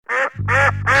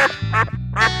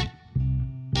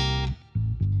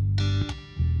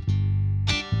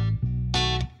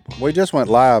We just went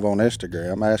live on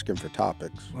Instagram asking for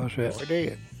topics. What's that? We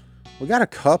did. We got a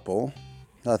couple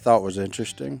I thought was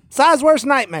interesting. Si's worst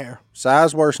nightmare.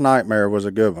 Si's worst nightmare was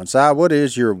a good one. Si, what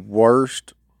is your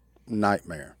worst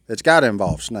nightmare? It's got to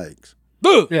involve snakes.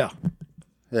 Boo! Yeah.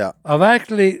 Yeah.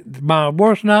 My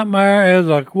worst nightmare is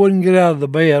I wouldn't get out of the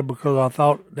bed because I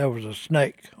thought there was a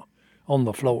snake on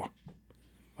the floor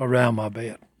around my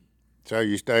bed. So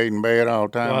you stayed in bed all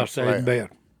the time? So I stayed in bed.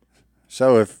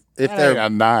 So if That they're ain't a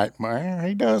nightmare.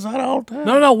 He does that all the time.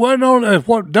 No.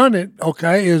 What done it,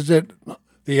 okay, is that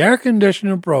the air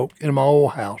conditioner broke in my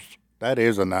old house. That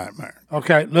is a nightmare.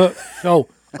 Okay, look, so,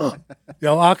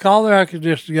 I call the air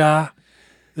conditioner guy.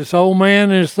 This old man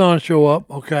and his son show up,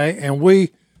 okay, and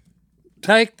we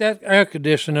take that air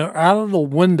conditioner out of the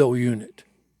window unit.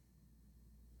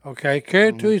 Okay, carry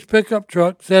it to his pickup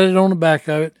truck, set it on the back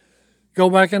of it, go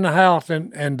back in the house.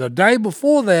 And the day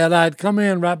before that, I'd come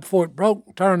in right before it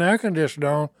broke, turn the air conditioner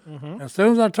on. And as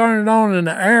soon as I turned it on and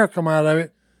the air come out of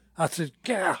it, I said,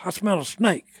 "God, I smell a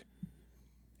snake."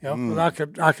 But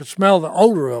I could smell the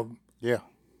odor of them.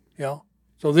 Yeah.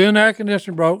 So then the air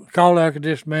conditioner broke, called the air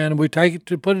conditioner man, and we take it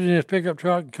to put it in his pickup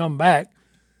truck and come back.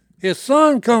 His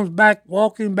son comes back,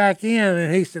 walking back in,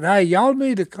 and he said, "Hey, y'all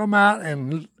need to come out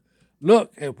and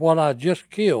look at what I just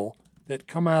killed that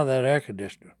come out of that air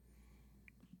conditioner."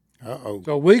 Uh-oh.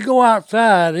 So we go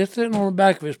outside. It's sitting on the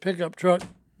back of his pickup truck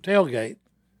tailgate,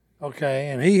 okay,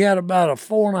 and he had about a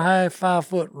 4.5, 5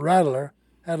 foot rattler,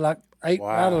 had like 8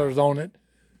 rattlers on it.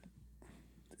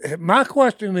 My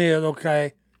question is,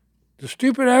 okay, the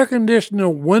stupid air conditioner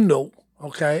window,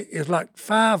 okay, is like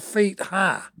 5 feet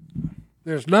high.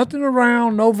 There's nothing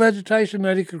around, no vegetation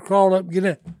that he could crawl up and get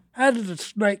in. How did the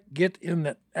snake get in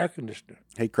that air conditioner?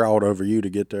 he crawled over you to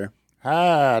get there.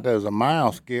 How does a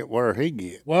mouse get where he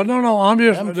gets? Well, no, I'm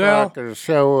just... Them fuckers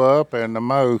show up and the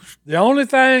most. The only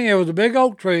thing, it was a big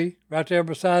oak tree right there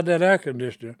beside that air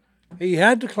conditioner. He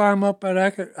had to climb up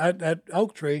that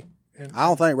oak tree. I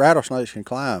don't think rattlesnakes can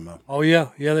climb though. Oh, yeah,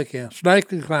 they can. Snakes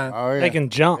can climb. Oh, yeah. They can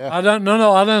jump. Yeah. I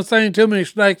done seen too many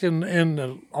snakes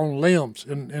on limbs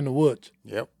in the woods.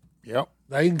 Yep.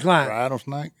 They can climb.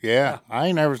 Rattlesnake? Yeah. I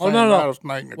ain't never seen Oh, no. a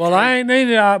rattlesnake in a Well, tree. I ain't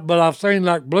neither, but I've seen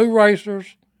like blue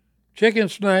racers, chicken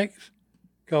snakes,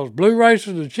 because blue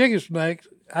racers and chicken snakes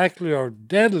actually are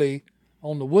deadly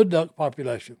on the wood duck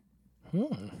population.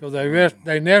 Because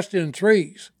they nest in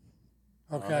trees.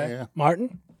 Okay. Oh, yeah.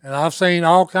 Martin? And I've seen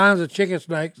all kinds of chicken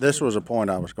snakes. This was a point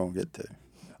I was going to get to.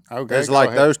 Okay. It's go like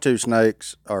ahead. those two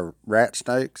snakes are rat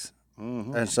snakes,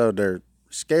 and so their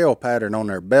scale pattern on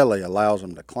their belly allows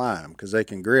them to climb because they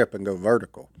can grip and go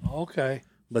vertical. Okay.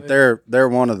 But they're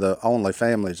one of the only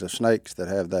families of snakes that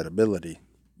have that ability.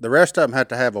 The rest of them have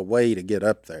to have a way to get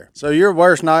up there. So your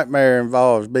worst nightmare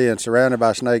involves being surrounded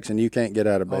by snakes and you can't get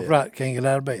out of bed. That's right. Can't get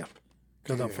out of bed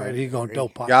because I'm afraid he's going to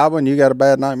dope pipe. Goblin, you got a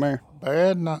bad nightmare?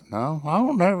 Bad? No, I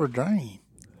don't never dream.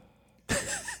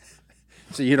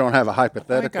 So you don't have a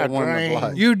hypothetical I one of dream.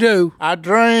 life. You do. I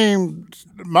dream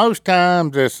most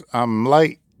times I'm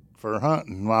late for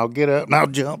hunting. I'll get up and I'll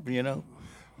jump,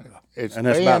 It's And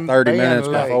it's about 30 minutes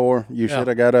late. before you should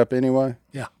have got up anyway?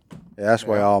 Yeah. Yeah, that's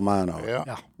the way all mine are.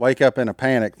 Yeah. Wake up in a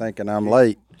panic thinking I'm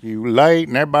late. You late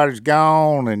and everybody's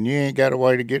gone and you ain't got a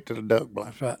way to get to the duck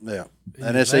blind. That's right. Yeah.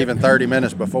 And it's even 30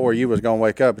 minutes before you was going to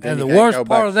wake up. But then And the you can't worst go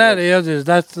part back of that to is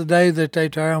that's the day that they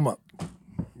tear them up.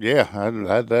 Yeah,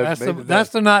 That's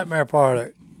the nightmare part of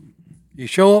it. You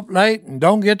show up late and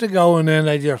don't get to go, and then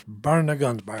they just burn the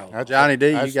guns barrel. That's Johnny D,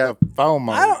 you that's got- the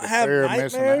FOMO. I don't the have fear of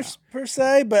missing nightmares per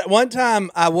se, but one time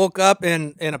I woke up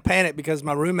in a panic because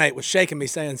my roommate was shaking me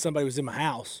saying somebody was in my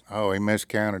house. out. Oh, he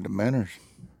miscounted the minors.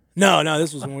 No,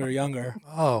 this was when we were younger.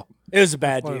 Oh, It was a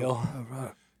bad deal.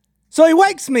 So he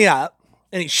wakes me up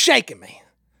and he's shaking me.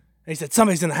 And he said,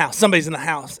 somebody's in the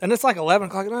house. And it's like 11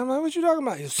 o'clock. And I'm like, what you talking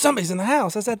about? He goes, somebody's in the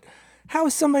house. I said, how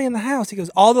is somebody in the house? He goes,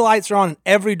 all the lights are on and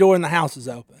every door in the house is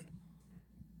open.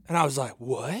 And I was like,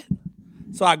 what?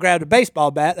 So I grabbed a baseball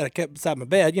bat that I kept beside my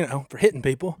bed, for hitting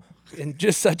people in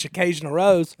just such occasional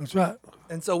rows. that's right.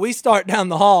 And so we start down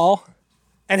the hall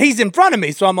and he's in front of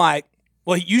me. So I'm like,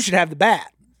 well, you should have the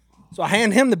bat. So I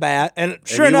hand him the bat and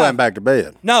sure and you enough. went back to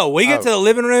bed. No, we get to the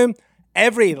living room.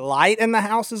 Every light in the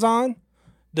house is on.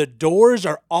 The doors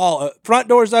are all front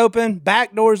doors open,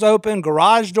 back doors open,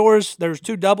 garage doors. There's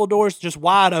 2 double doors just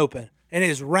wide open, and it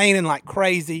is raining like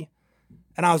crazy.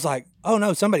 And I was like, "Oh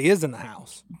no, somebody is in the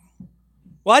house."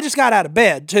 Well, I just got out of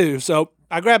bed too, so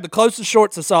I grabbed the closest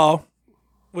shorts I saw,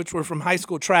 which were from high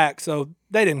school track, so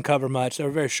they didn't cover much. They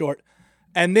were very short.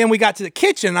 And then we got to the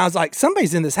kitchen, and I was like,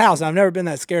 somebody's in this house. I've never been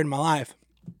that scared in my life.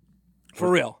 For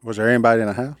real. Was there anybody in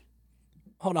the house?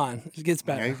 Hold on. It gets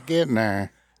better. He's getting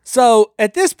there. So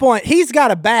at this point, he's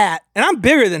got a bat, and I'm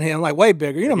bigger than him, like way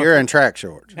bigger. You know, You're in track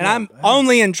shorts. and I'm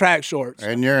only in track shorts.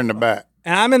 And you're in the back.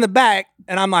 And I'm in the back,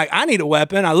 and I'm like, I need a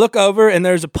weapon. I look over, and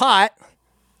there's a pot,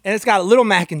 and it's got a little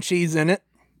mac and cheese in it.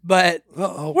 But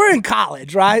we're in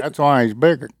college, right? That's why he's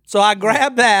bigger. So I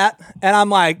grab that, and I'm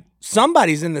like,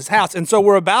 somebody's in this house. And so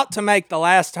we're about to make the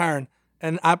last turn.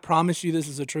 And I promise you this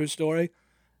is a true story.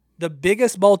 The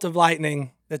biggest bolt of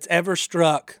lightning that's ever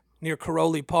struck near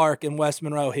Caroli Park in West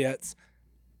Monroe hits.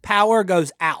 Power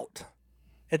goes out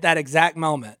at that exact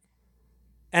moment.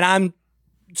 And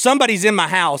somebody's in my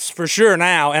house for sure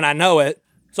now, and I know it.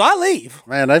 So I leave.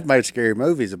 Man, they've made scary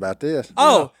movies about this.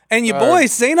 Oh, and you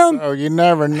boys seen them? Oh, you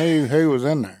never knew who was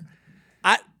in there.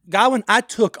 Godwin,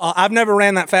 I've never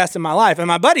ran that fast in my life. And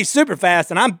my buddy's super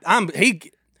fast, and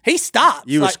he stops.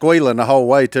 You were like, squealing the whole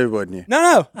way too, wasn't you?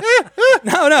 No.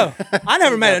 No. I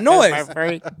never made a noise.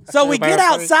 So we get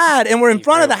outside and we're in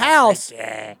front of the house.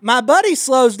 My buddy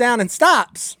slows down and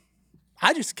stops.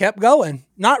 I just kept going,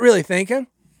 not really thinking.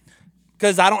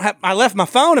 Because I left my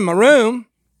phone in my room.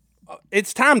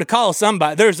 It's time to call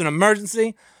somebody. There's an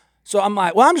emergency. So I'm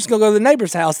like, well, I'm just going to go to the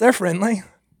neighbor's house. They're friendly.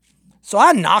 So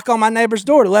I knock on my neighbor's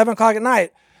door at 11 o'clock at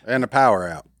night. And the power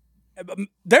out.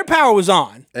 Their power was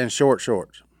on. And short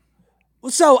shorts.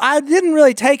 So I didn't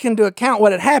really take into account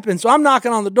what had happened. So I'm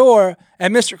knocking on the door,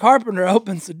 and Mr. Carpenter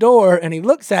opens the door, and he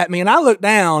looks at me, and I look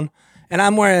down, and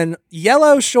I'm wearing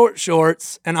yellow short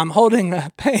shorts, and I'm holding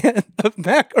a pan of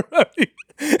macaroni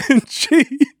and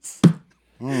cheese.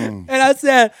 And I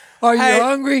said, Are you Hey.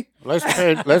 hungry? Let's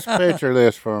picture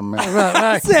this for a minute.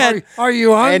 Right. said- Are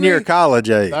you hungry? And your college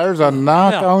age. There's a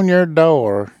knock on your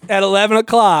door. at 11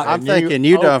 o'clock. I'm you thinking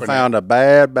you done open it. found a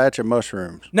bad batch of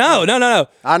mushrooms. No.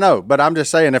 I know, but I'm just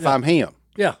saying if I'm him.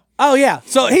 Yeah. Oh, yeah.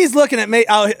 So he's looking at me.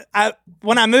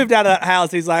 When I moved out of that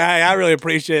house, he's like, hey, I really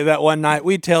appreciate that one night.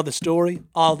 We tell the story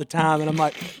all the time. And I'm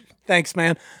like, thanks,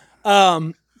 man.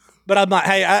 But I'm like,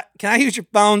 hey, can I use your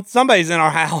phone? Somebody's in our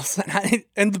house.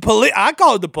 And the police, I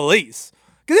called the police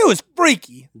because it was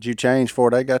freaky. Did you change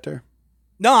before they got there?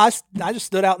 No, I just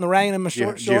stood out in the rain in my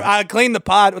short you- short. I cleaned the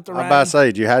pot with the I rain. was about to say,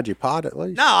 did you had your pot at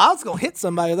least? No, I was going to hit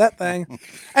somebody with that thing. And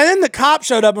then the cop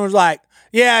showed up and was like,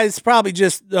 yeah, it's probably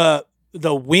just the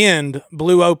wind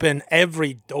blew open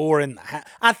every door in the house.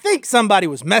 I think somebody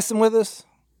was messing with us.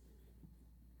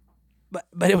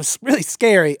 But it was really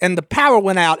scary. And the power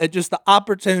went out at just the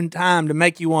opportune time to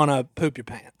make you want to poop your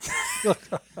pants.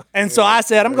 And so I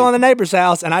said, I'm going to the neighbor's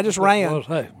house. And I just ran. Well,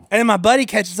 hey. And then my buddy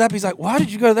catches up. He's like, why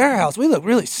did you go to their house? We look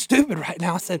really stupid right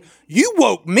now. I said, you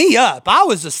woke me up. I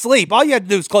was asleep. All you had to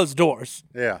do was close the doors.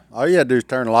 Yeah. All you had to do is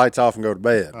turn the lights off and go to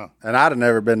bed. And I'd have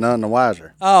never been none the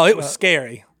wiser. Oh, it was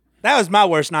scary. That was my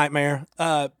worst nightmare.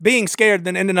 Being scared,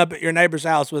 then ending up at your neighbor's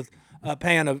house with a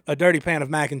dirty pan of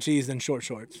mac and cheese and short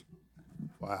shorts.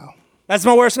 Wow. That's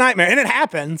my worst nightmare. And it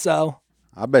happened, so.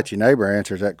 I bet your neighbor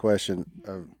answers that question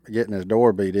of getting his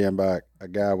door beat in by a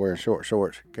guy wearing short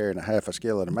shorts carrying a half a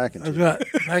skillet of mac and That's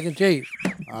cheese. right. Mac and cheese.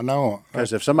 I know.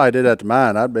 Because if somebody did that to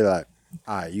mine, I'd be like,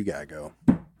 all right, you got to go.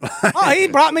 Oh, he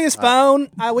brought me his phone.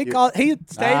 He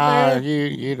stayed there.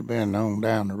 You'd have been on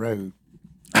down the road.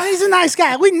 Oh, he's a nice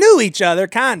guy. We knew each other,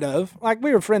 kind of. Like,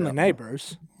 we were friendly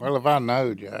neighbors. Well, if I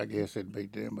knowed you, I guess it'd be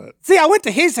them. But See, I went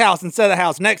to his house instead of the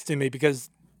house next to me because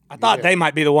I thought they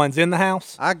might be the ones in the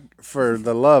house. For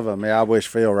the love of me, I wish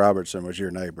Phil Robertson was your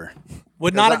neighbor.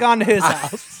 Would not have gone to his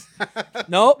house.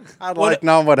 Nope. I'd like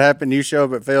knowing what happened. You show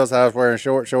up at Phil's house wearing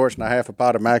short shorts and a half a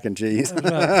pot of mac and cheese.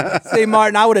 See,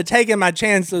 Martin, I would have taken my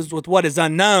chances with what is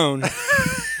unknown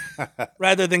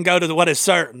rather than go to what is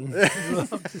certain.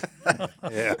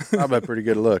 yeah. Probably a pretty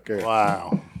good look there.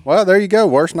 Wow. Well, there you go.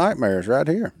 Worst nightmares right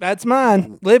here. That's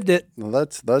mine. Lived it.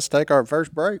 Let's take our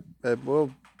first break.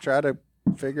 We'll try to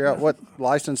figure out what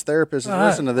licensed therapist is All right.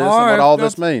 listening to this All and what right. all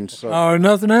this means. So. Or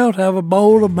nothing else, have a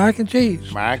bowl of mac and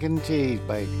cheese. Mac and cheese,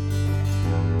 baby.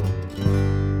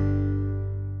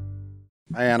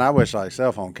 Man, I wish like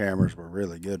cell phone cameras were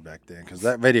really good back then because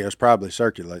that video is probably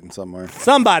circulating somewhere.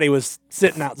 Somebody was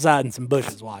sitting outside in some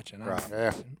bushes watching.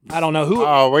 Yeah. I don't know who.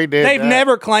 Oh, we did. They've that.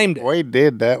 never claimed it. We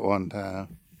did that one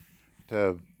time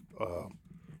to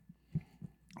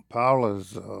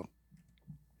Paula's.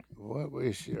 What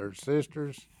was she? Her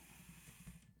sisters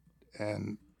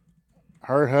and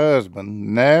her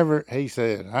husband never. He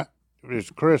said it was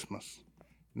Christmas.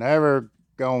 Never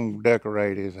gonna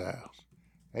decorate his house.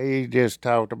 He just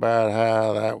talked about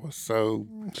how that was so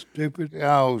Stupid.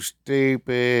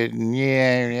 stupid, and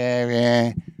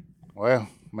yeah. Well,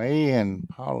 me and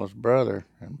Paula's brother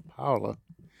and Paula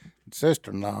and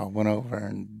sister-in-law went over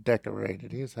and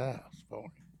decorated his house for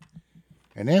him.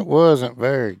 And it wasn't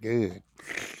very good.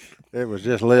 It was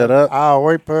just lit up. Oh,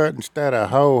 we put, instead of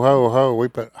ho, we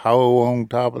put ho on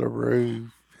top of the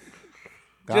roof.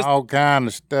 Just- All kind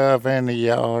of stuff in the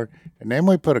yard. And then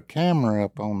we put a camera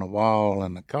up on the wall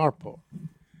in the carport.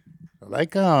 So they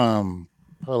come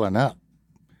pulling up.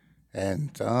 And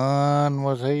son,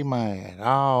 was he mad.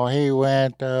 Oh, he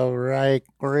went to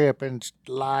ripping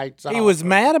lights off. He was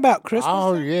mad about Christmas.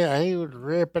 Oh, yeah, he was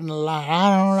ripping the lights.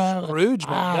 I don't know. Scrooge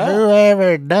McDuck.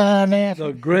 Whoever done this.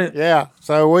 The Grinch. Yeah,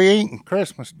 so we eating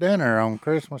Christmas dinner on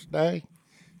Christmas Day,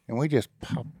 and we just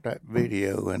popped that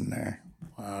video in there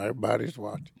while everybody's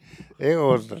watching. It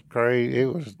was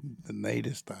it was the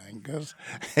neatest thing, because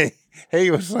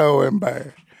he was so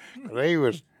embarrassed. He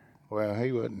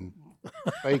wasn't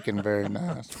speaking very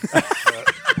nice. But,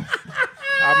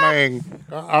 I mean,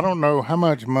 I don't know how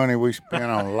much money we spent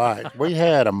on lights. We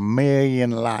had 1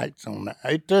 million lights on that.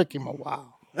 It took him a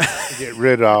while to get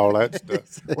rid of all that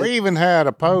stuff. We even had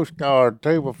a postcard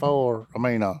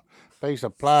a piece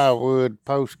of plywood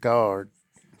postcard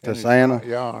To Santa.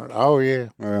 yard. Oh yeah,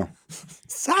 Well,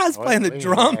 Si's playing the Hey.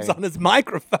 drums on his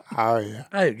microphone. oh yeah.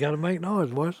 Hey, got to make noise,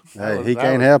 boys. hey, he that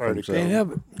can't was help pretty himself. Can't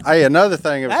help it. Hey, another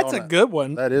thing. That's a good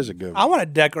one. That is a good I one. want to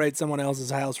decorate someone else's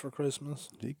house for Christmas.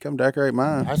 You come decorate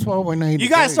mine. That's what we need. You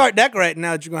to guys do. start decorating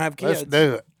now that you're gonna have kids. Let's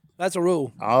do it. That's a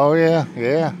rule. Oh yeah.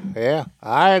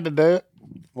 I had to do it.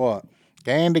 What?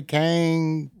 Candy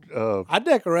cane, I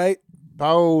decorate.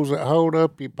 poles that hold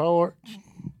up your porch,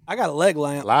 I got a leg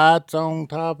lamp. lights on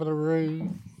top of the roof.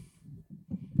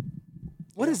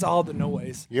 What is all the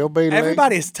noise? You'll be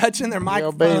Everybody is touching their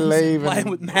You'll be microphones, and leaving. playing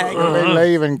with You'll magnets. be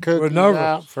leaving cookies nervous.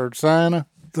 out for Santa.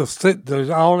 There's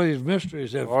all these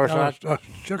mysteries that course,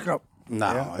 shook up.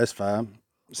 No, it's fine.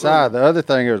 Si, the other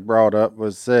thing that was brought up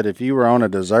was said if you were on a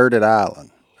deserted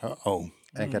island Uh-oh.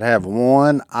 and could have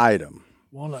one item,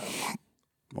 One of them.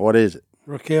 what is it?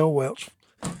 Raquel Welch.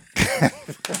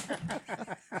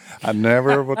 I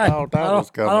never ever thought that was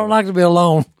I coming. don't like to be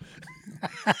alone.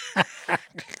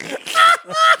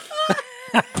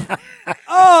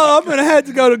 Oh, I'm gonna have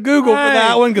to go to Google for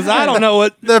that one because I don't know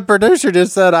what. The producer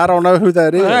just said, I don't know who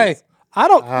that is. Hey, I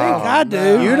don't think I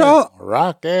do. You don't?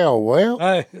 Raquel, well,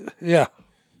 hey, yeah.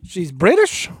 She's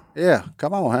British. Yeah,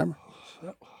 come on, Hammer.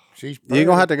 she's You're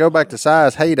going to have to go back to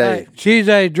Si's heyday. Hey, she's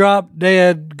a drop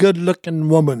dead, good looking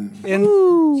woman. And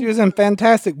she was in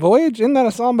Fantastic Voyage. Isn't that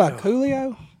a song by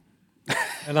Coolio?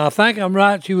 And I think I'm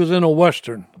right, she was in a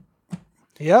Western.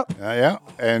 Yep. yeah,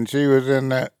 and she was in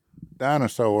that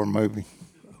dinosaur movie.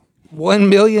 1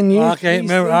 million years. I can't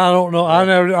remember. I don't know. I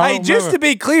Hey, don't just to remember.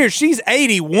 be clear, she's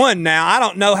 81 now. I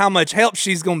don't know how much help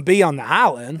she's going to be on the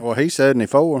island. Well, he's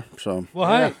 74, so Well,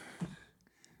 hey,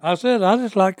 I said I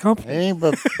just like company. Hey,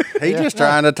 but he's just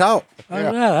trying to talk.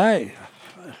 Hey,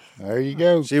 there you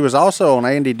go. She was also on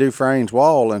Andy Dufresne's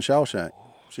wall in Shawshank.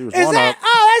 She was Is one that? of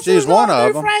Oh, that's she's one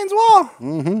of them. Dufresne's wall.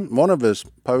 one of his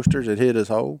posters that hit his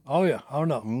hole. oh yeah, oh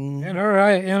no. In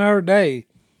her day,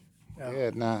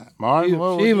 Good night. Martin,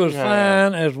 what would she you was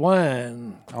have fine as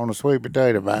wine. on a sweet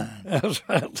potato vine. That's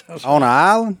right. On an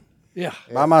island Yeah,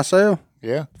 by myself,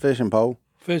 Yeah, fishing pole.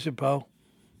 fishing pole.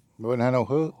 wouldn't have no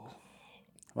hook.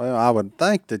 Well, I would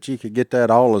think that you could get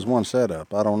that all as one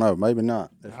setup. I don't know. Maybe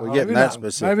not. If we're getting Maybe that not.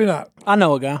 specific. Maybe not. I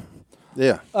know a guy.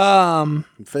 Yeah.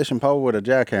 Fishing pole with a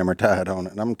jackhammer tied on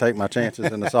it. And I'm going to take my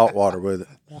chances in the salt water with it.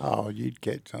 Oh, you'd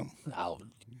catch something.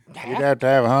 You'd have to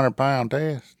have a 100-pound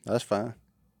test. That's fine.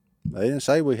 They didn't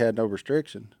say we had no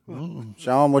restriction.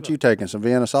 Sean, what you taking? Some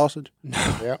Vienna sausage?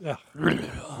 Yep.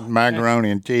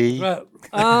 Macaroni and cheese.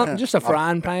 Right. Just a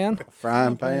frying pan.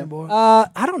 Frying pan?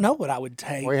 I don't know what I would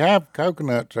take. We have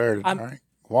coconuts there to drink.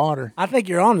 Water. I think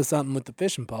you're onto something with the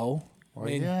fishing pole. Well,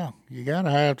 yeah, you got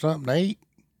to have something to eat.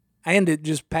 And it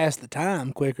just passed the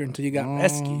time quicker until you got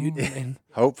rescued. I mean,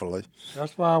 Hopefully.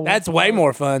 That's why. I want that's way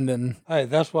more fun than. Hey,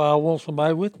 that's why I want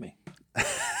somebody with me.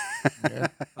 I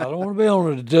don't want to be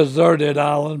on a deserted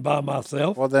island by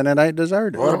myself. Well, then it ain't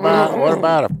deserted. What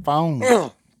about a phone?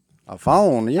 A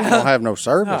phone? You don't have no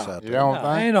service out You there. don't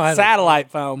I think? ain't know how to- Satellite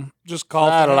phone. Just call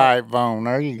for that. Satellite phone.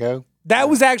 There you go. That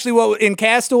was actually what in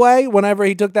Castaway. Whenever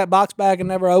he took that box back and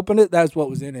never opened it, that's what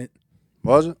was in it.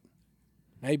 Was it?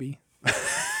 Maybe.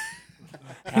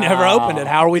 He never opened it.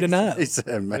 How are we to know? He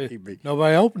said maybe.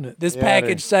 Nobody opened it. This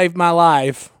package saved my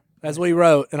life. That's what he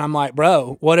wrote, and I'm like,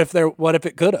 bro, what if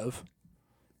it could have?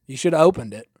 You should have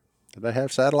opened it. Did they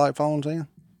have satellite phones in?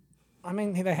 I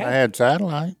mean, they I had. had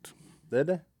satellites. Did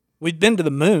they? We'd been to the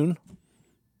moon.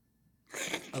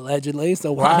 Allegedly.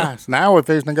 So Why? So now we're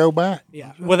fixing to go back.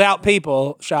 Yeah. Without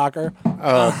people, shocker.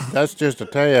 That's just a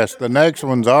test. The next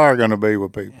ones are going to be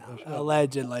with people.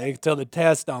 Allegedly, until the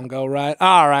tests don't go right.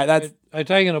 All right, that's They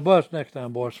taking a bus next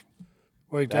time, boys.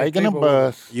 Where you take Taking a people with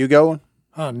bus. You going?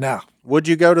 you. No. Would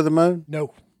you go to the moon?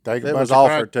 No. Take a It bunch was of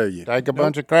offered to you. Take a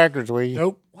bunch of crackers with you.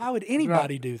 Nope. why would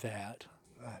anybody do that?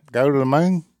 Go to the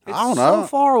moon. It's I don't so know.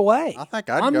 far away. I think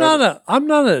I'd I'm go. I'm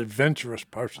not an adventurous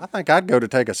person. I think I'd go to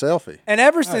take a selfie. And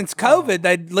ever since COVID,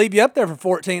 they'd leave you up there for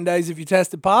 14 days if you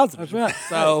tested positive. That's right.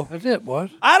 So That's it,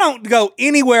 boys. I don't go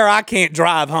anywhere I can't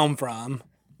drive home from.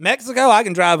 Mexico, I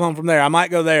can drive home from there. I might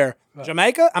go there.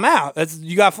 Jamaica, I'm out. That's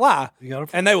you got to fly.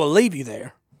 And they will leave you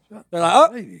there. They're like,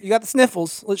 oh, you got the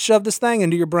sniffles. Let's shove this thing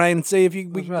into your brain and see if we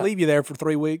can leave you there for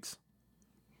 3 weeks.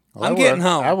 Well, I'm getting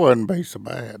home. That wouldn't be so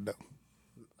bad, though.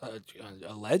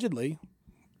 Allegedly.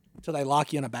 Until they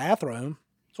lock you in a bathroom.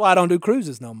 That's why I don't do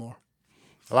cruises no more.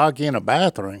 Lock you in a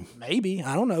bathroom. Maybe.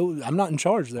 I don't know. I'm not in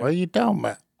charge there. What are you talking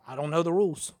about? I don't know the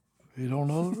rules. You don't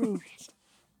know the rules.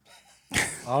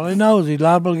 All he knows, he's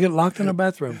liable to get locked in a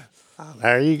bathroom.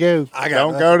 There you go.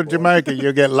 Don't go to Jamaica.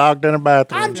 You'll get locked in a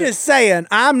bathroom. I'm just saying,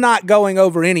 I'm not going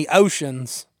over any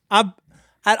oceans. At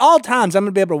all times, I'm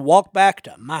going to be able to walk back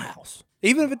to my house,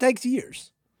 even if it takes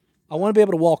years. I want to be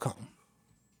able to walk home.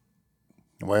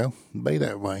 Well, be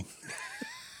that way.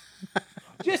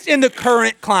 Just in the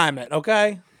current climate,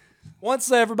 okay?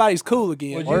 Once everybody's cool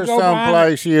again. Would you Where's go behind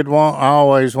someplace you'd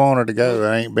always wanted to go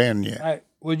that ain't been yet? Hey,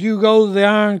 would you go to the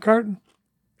Iron Curtain?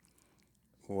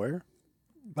 Where?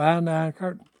 Behind the Iron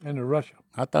Curtain into Russia?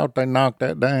 I thought they knocked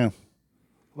that down.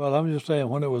 Well, I'm just saying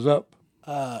when it was up.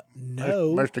 No.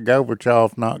 Mr.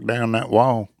 Gorbachev knocked down that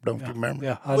wall. Don't you remember?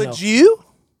 Yeah, I know. Would you?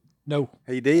 No.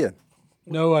 He did.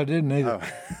 No, I didn't either.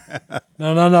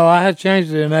 No. I had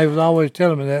changed it, and they was always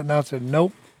telling me that, and I said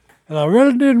nope. And I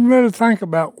really didn't think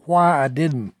about why I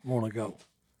didn't want to go.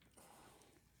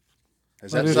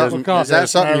 Is that it's something? because Is that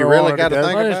that's something you never really wanted got to to go.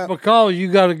 think But it's about? because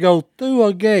you got to go through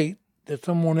a gate that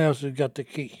someone else has got the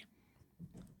key.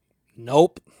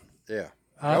 Nope. Yeah.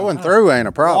 Going through ain't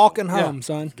a problem. Walking home,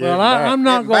 son. Well, I'm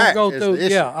not Getting going to back go is through. the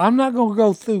issue. Yeah, I'm not going to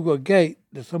go through a gate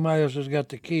that somebody else has got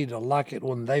the key to lock it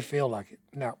when they feel like it.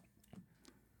 No,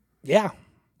 Yeah.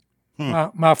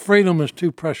 my freedom is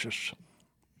too precious.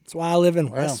 That's why I live in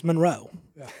West Monroe.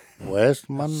 West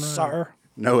Monroe. Sir.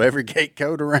 Know every gate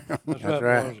code around. That's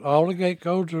right. boys. All the gate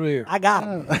codes are here. I got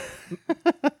him.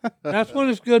 That's when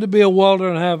it's good to be a welder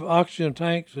and have oxygen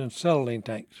tanks and acetylene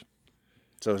tanks.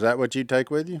 So is that what you take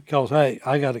with you? Because, hey,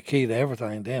 I got a key to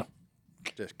everything. Damn.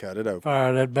 Just cut it open.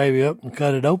 Fire that baby up and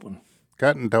cut it open.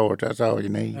 Cutting torch. That's all you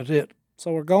need. That's it.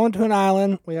 So we're going to an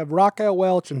island. We have Raquel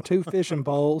Welch and 2 fishing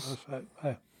poles.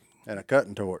 Hey, And a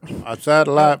cutting torch. A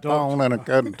satellite phone and a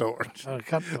cutting torch.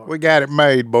 cut the We got it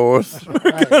made, boys.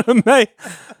 Hashtag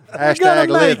Hashtag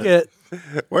make living. it.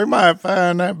 We might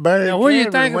find that buried Now, what do you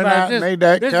treasure. think We about might this? need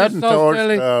that This is cutting so torch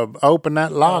silly. to open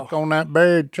that lock on that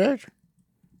buried treasure.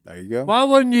 There you go. Why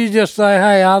wouldn't you just say,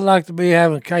 hey, I'd like to be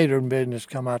having a catering business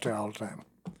come out there all the time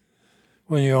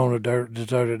when you're on a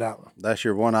deserted island? That's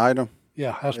your one item.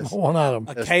 Yeah, that's my one item.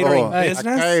 A catering full. A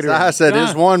business? caterer. I said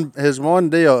John. his one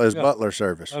deal is butler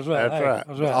service. That's right. That's hey, right.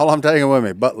 That's right. All I'm taking with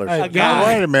me, butler Hey, service. guy.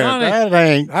 Wait a minute. Johnny- that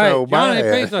ain't Hey, so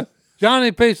bad.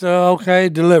 Johnny Pizza, okay,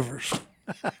 delivers.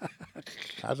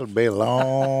 That'll be a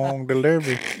long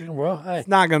delivery. Well, hey. It's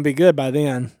not going to be good by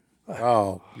then.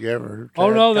 Oh, you ever? Oh,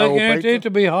 tried no, they cold guarantee it pizza? to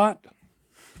be hot.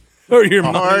 Or your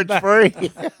Or money it's back.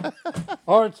 free.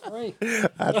 Or it's free.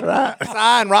 That's right.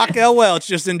 Sign Raquel Welch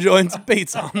just enjoying some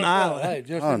pizza on the island. Hey,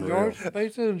 just Unreal. enjoying the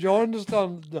pizza, enjoying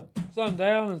the sun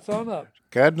down and sun up.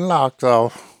 Cutting locks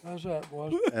off. That's right,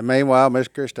 boys. And meanwhile, Miss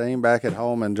Christine back at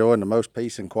home enjoying the most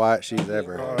peace and quiet she's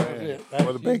ever had. That's it.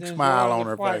 With a big smile on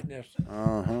her face.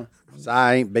 face. So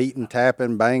I ain't beating,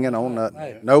 tapping, banging on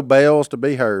nothing. No bells to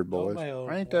be heard, boys.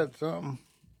 Ain't that something?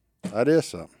 That is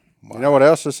something. You know what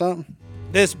else is something?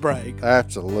 This break.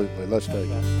 Absolutely. Let's take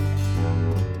it.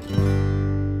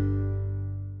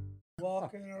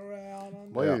 Walking around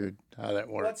on Weird how that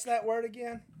works. What's that word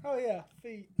again? Oh, yeah,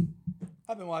 feet.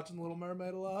 I've been watching Little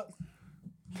Mermaid a lot.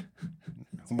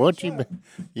 What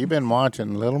you been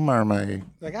watching Little Mermaid?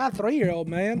 I got a 3-year-old,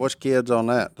 man. What's kids on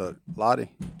that? Lottie?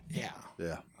 Yeah.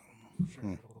 Yeah.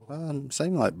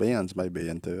 Seemed like Ben's may be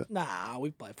into it. Nah,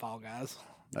 we play Fall Guys.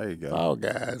 There you go. Oh,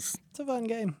 guys. It's a fun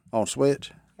game. On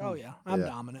Switch? Oh, yeah. I'm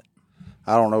dominant.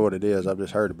 I don't know what it is. I've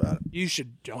just heard about it. You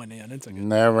should join in. It's a good.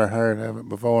 Never heard of it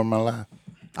before in my life.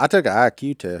 I took an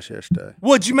IQ test yesterday.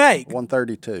 What'd you make?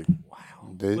 132.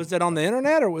 Dude. Was it on the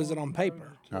internet or was it on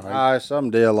paper? Some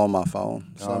deal on my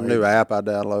phone. Some new app I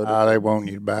downloaded. They want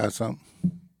you to buy something.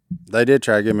 They did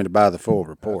try to get me to buy the full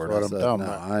report. what I I'm said, talking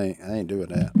no, about. I ain't doing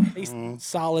that. He's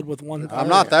solid with one. I'm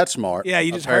not that smart. Yeah,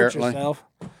 you just apparently. hurt yourself.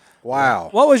 Wow.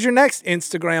 What was your next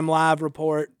Instagram live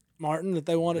report, Martin? That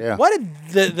they wanted. Yeah. What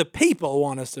did the people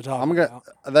want us to talk about?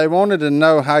 They wanted to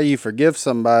know how you forgive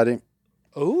somebody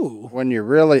Ooh. when you're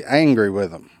really angry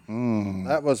with them. Mm.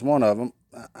 That was one of them.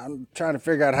 I'm trying to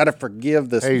figure out how to forgive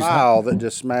the smile that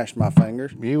just smashed my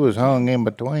fingers. You was hung in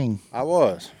between. I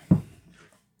was.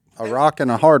 A rock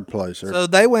and a hard place. So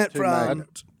they went from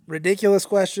magnets. ridiculous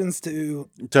questions to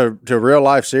To real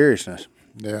life seriousness.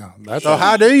 Yeah, that's So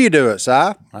how do you do it,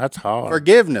 Si? that's hard.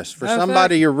 Forgiveness for That's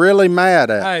somebody right. you're really mad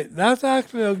at. Hey, that's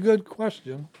actually a good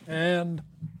question, and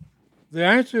the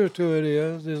answer to it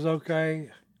is okay.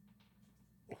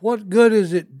 What good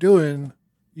is it doing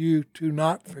you to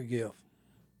not forgive?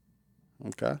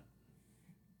 Okay.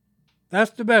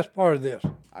 That's the best part of this.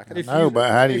 I can If No, you- but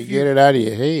how do you if get it out of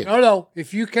your head? No.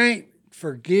 If you can't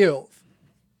forgive,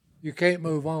 you can't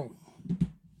move on.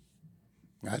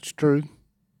 That's true.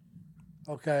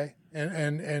 Okay,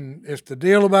 and it's the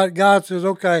deal about God says,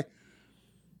 okay,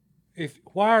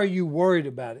 why are you worried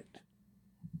about it?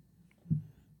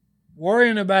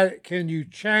 Worrying about it, can you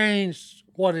change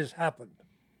what has happened?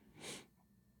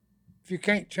 If you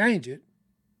can't change it,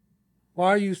 why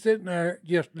are you sitting there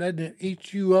just letting it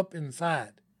eat you up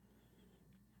inside?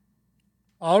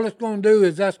 All it's going to do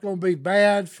is that's going to be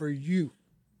bad for you,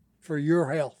 for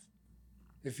your health.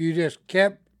 If you just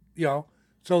kept,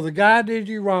 so the guy did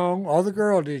you wrong or the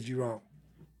girl did you wrong.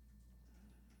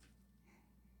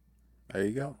 There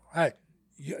you go. Hey,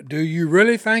 do you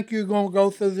really think you're going to go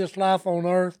through this life on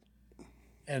earth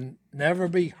and never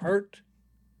be hurt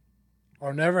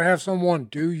or never have someone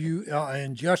do you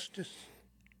injustice?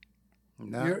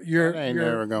 No, You're that ain't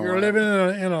never gonna you're living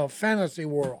in a fantasy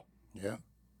world. Yeah.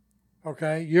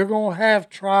 Okay, you're going to have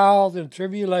trials and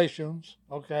tribulations.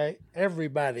 Okay,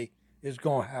 everybody is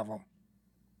going to have them.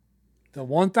 The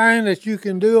one thing that you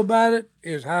can do about it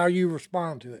is how you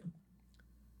respond to it.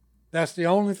 That's the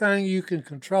only thing you can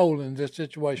control in this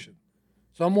situation.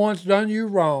 Someone's done you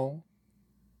wrong.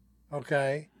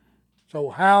 Okay, so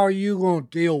how are you going to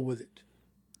deal with it?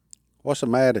 What's the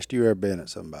maddest you ever been at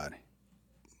somebody?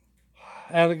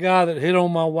 I had a guy that hit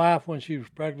on my wife when she was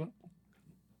pregnant.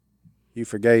 You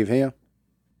forgave him?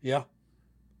 Yeah,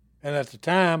 and at the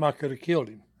time I could have killed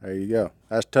him. There you go.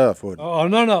 That's tough, wouldn't it? Oh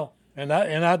no, and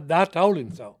I told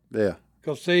him so. Yeah.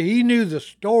 Because see, he knew the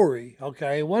story.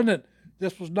 Okay, it wasn't.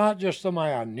 This was not just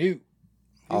somebody I knew.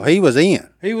 Oh, he was in.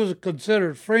 He was a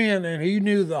considered friend, and he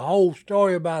knew the whole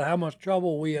story about how much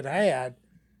trouble we had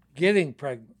getting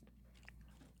pregnant.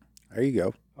 There you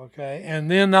go. Okay, and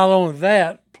then not only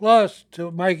that, plus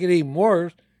to make it even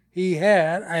worse, he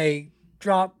had a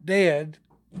drop dead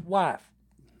wife,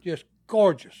 just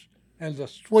gorgeous and the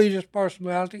sweetest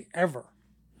personality ever.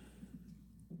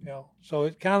 So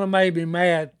it kind of made me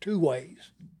mad two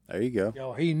ways. There you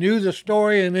go. He knew the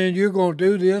story, and then you're going to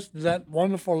do this to that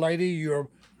wonderful lady you're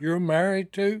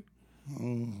married to.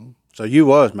 So you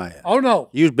was mad. Oh no,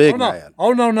 You was big oh, no. mad.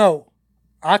 Oh no,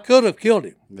 I could have killed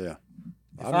him. Yeah.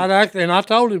 If I'd actually, and I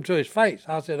told him to his face.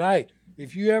 I said, "Hey,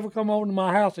 if you ever come over to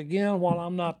my house again while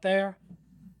I'm not there,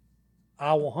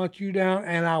 I will hunt you down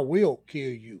and I will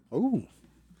kill you." Ooh.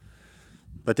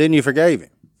 But then you forgave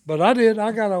him. But I did.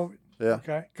 I got over it. Yeah.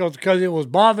 Okay, because it was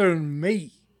bothering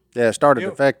me. Yeah, it started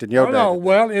affecting your No, dad.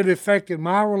 well, it affected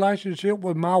my relationship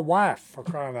with my wife, for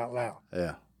crying out loud.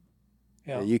 Yeah.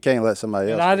 You know? You can't let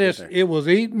somebody else. And get there. it was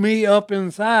eating me up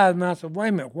inside, and I said, "Wait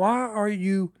a minute, why are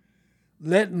you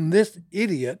letting this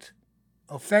idiot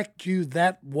affect you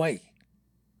that way?"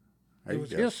 There It you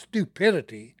was go. his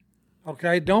stupidity.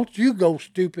 Okay, don't you go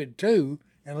stupid too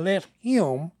and let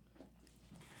him,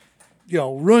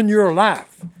 ruin your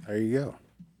life. There you go.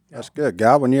 That's good.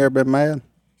 God, when you ever been mad?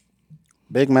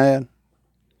 Big mad?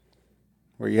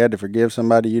 Where you had to forgive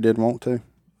somebody you didn't want to?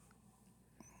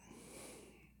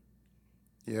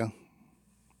 Yeah,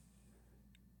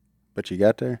 But you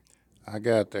got there? I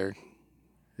got there.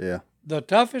 Yeah. The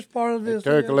toughest part of It this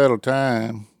took is, a little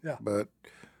time. Yeah. But,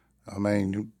 I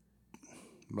mean,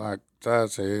 like I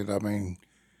said,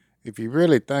 if you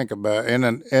really think about it,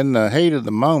 in the heat of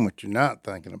the moment, you're not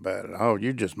thinking about it. Oh,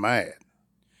 you're just mad.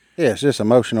 Yeah, it's just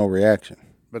emotional reaction.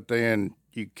 But then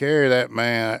you carry that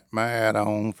mad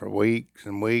on for weeks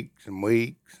and weeks and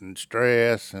weeks and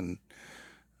stress and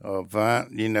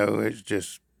it's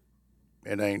just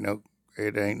it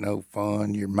ain't no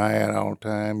fun. You're mad all the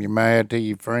time. You're mad to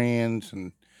your friends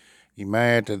and you're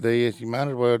mad to this. You might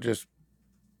as well just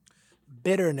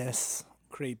bitterness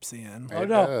creeps in, Oh,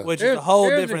 no. does. which is a whole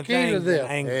Here's the different key to thing this. than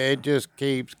anger. It just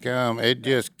keeps coming. It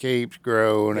just keeps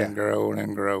growing and growing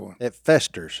and growing. It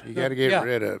festers. You got to get Yeah.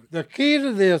 rid of it. The key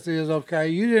to this is, okay,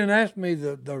 you didn't ask me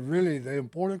the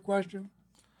important question.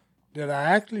 Did I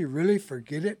actually really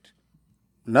forget it?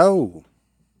 No.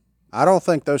 I don't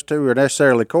think those two are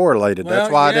necessarily correlated.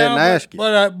 That's why I didn't ask you.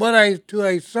 But to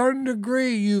a certain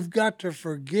degree, you've got to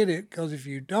forget it, because if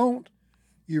you don't,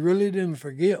 you really didn't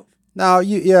forgive. No,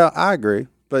 I agree.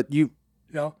 But you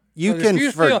You can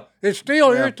it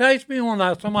still irritates me when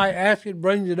somebody asks it,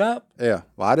 brings it up. yeah.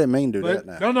 Well, I didn't mean to do But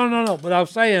that now. no. But I'm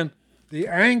saying the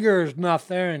anger is not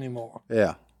there anymore.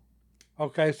 Yeah.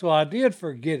 Okay, so I did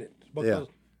forget it because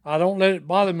I don't let it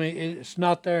bother me. It's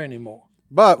not there anymore.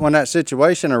 But when that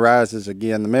situation arises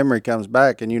again, the memory comes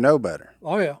back and you know better.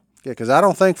 Oh yeah. Yeah, because I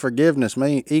don't think forgiveness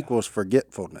equals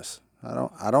forgetfulness.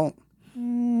 I don't.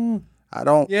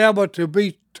 Yeah, but to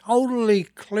be totally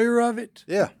clear of it,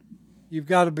 Yeah. you've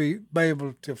got to be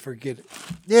able to forget it.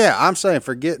 Yeah, I'm saying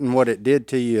forgetting what it did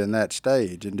to you in that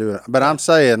stage and doing it. But I'm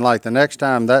saying, like, the next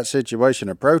time that situation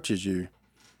approaches you,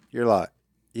 you're like,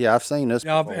 yeah, I've seen this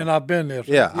Yeah, before. and I've been there.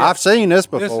 Yeah, I've seen this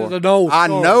before. This is an old I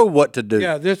story. know what to do.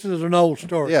 Yeah, this is an old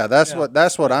story. Yeah, that's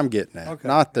what I'm getting at. Okay,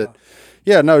 Not that.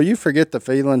 Yeah, no, you forget the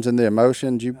feelings and the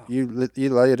emotions. You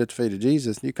lay it at the feet of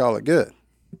Jesus. And you call it good.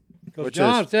 Because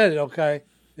John said it. Okay,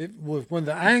 when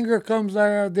the anger comes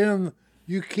there, then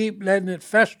you keep letting it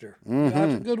fester.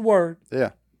 That's a good word.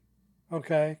 Yeah.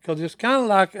 Okay, because it's kind of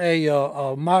like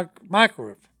a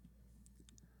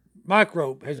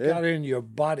microbe has got in your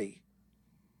body.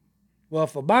 Well,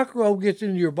 if a microbe gets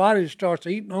into your body and starts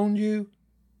eating on you,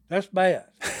 that's bad.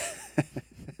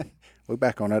 We're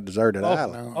back on that deserted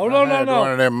island. No. I had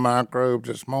one of them microbes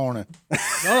this morning.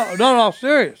 No,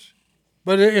 serious.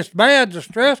 But it's bad. The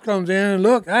stress comes in, and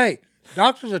look, hey,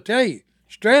 doctors will tell you,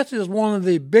 stress is one of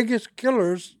the biggest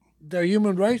killers the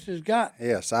human race has got.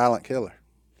 Yeah, silent killer.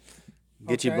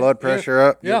 Get your Okay. blood pressure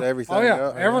up. Yeah. Get everything Oh, yeah.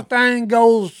 up. Everything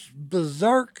goes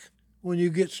berserk when you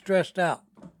get stressed out.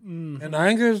 And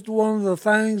anger is one of the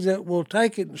things that will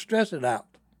take it and stress it out.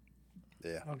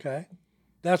 Yeah. Okay.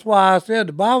 That's why I said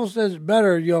the Bible says it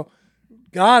better.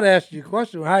 God asked you a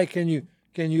question. Hey, can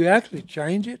you actually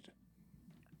change it?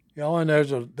 And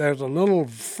there's a little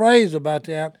phrase about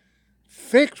that.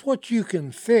 Fix what you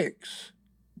can fix.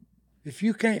 If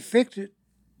you can't fix it,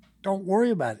 don't worry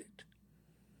about it.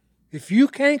 If you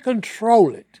can't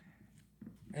control it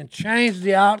and change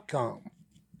the outcome,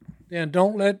 then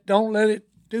don't let it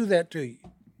do that to you.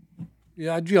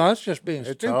 Yeah, that's just being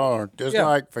It's stupid. hard. Just Yeah.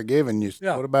 like forgiving you.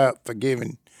 Yeah. What about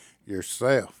forgiving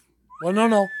yourself? Well,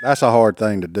 no. That's a hard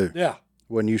thing to do Yeah.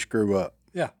 when you screw up.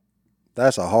 Yeah.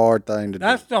 That's a hard thing to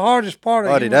That's do. the hardest part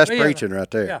of Buddy, human that's being. preaching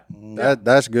right there. Yeah.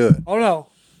 That's good. Oh no,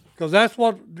 because that's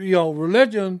what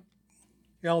religion.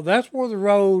 That's where the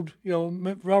road,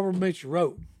 rubber meets the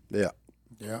road. Yeah.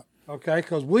 Yeah. Okay,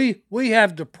 because we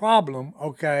have the problem.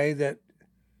 Okay, that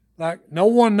like no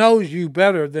one knows you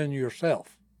better than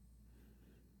yourself.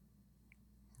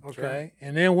 Okay,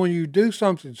 and then when you do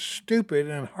something stupid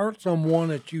and hurt someone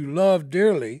that you love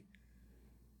dearly,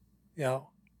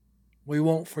 we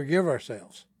won't forgive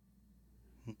ourselves.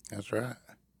 That's right.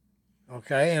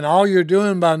 Okay, and all you're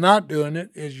doing by not doing it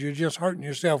is you're just hurting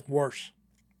yourself worse.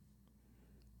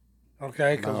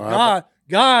 Okay, because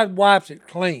God wipes it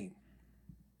clean.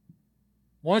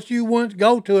 Once you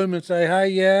go to him and say, hey,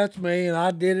 yeah, it's me, and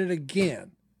I did it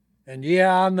again. And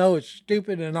yeah, I know it's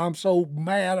stupid, and I'm so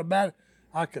mad about it,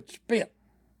 I could spit.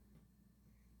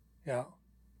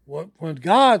 When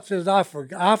God says, I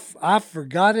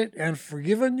forgot it and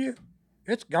forgiven you,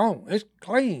 it's gone. It's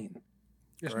clean.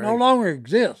 It no longer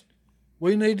exists.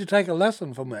 We need to take a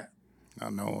lesson from that. I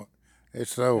know it.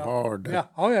 It's so hard. Yeah.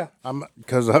 Oh, yeah.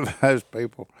 Because I've asked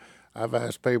people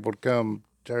to come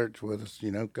to church with us,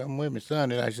 come with me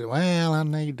Sunday. And I said, well, I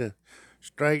need to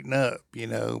straighten up,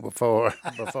 before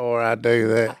I do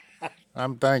that.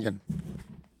 I'm thinking,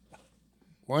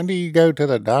 when do you go to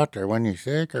the doctor? When you're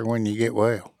sick or when you get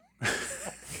well?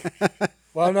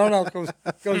 Well, no, because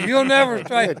you'll never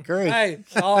straighten. Hey,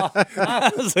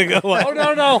 That's a good one.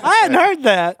 no. I hadn't heard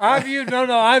that. I've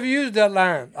used that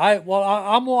line.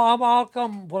 I'll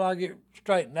come when I get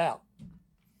straightened out.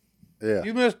 Yeah.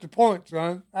 You missed the point,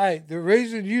 son. Hey, the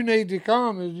reason you need to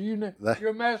come is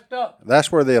you're messed up.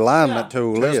 That's where the alignment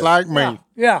tool is. Just like me.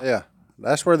 Yeah. Yeah.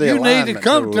 That's where the You alignment need to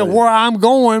come tool to is. where I'm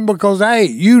going because, hey,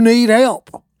 you need help.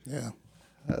 Yeah.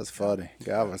 That's funny.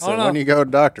 God was Oh, saying, no. when you go to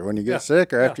the doctor, when you get Yeah.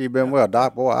 sick or after you've been well,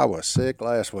 doc, boy, I was sick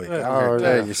last week. I'm here to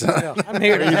tell you something. Yeah. I'm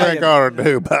here What to do you tell think you. I ought to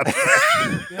do about it?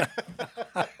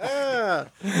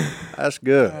 That's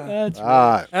good. That's All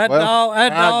right. That Well,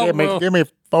 dog give will, me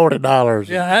 $40.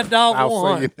 Yeah, that dog I'll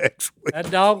won't see you hunt. next week.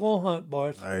 That dog won't hunt,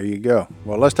 boys. There you go.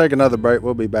 Well, let's take another break.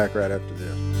 We'll be back right after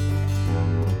this.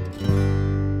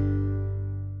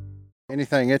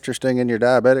 Anything interesting in your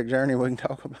diabetic journey we can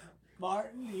talk about?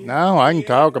 No, I can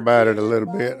talk about it a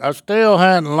little bit. I still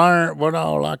hadn't learned what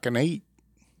all I can eat.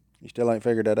 You still ain't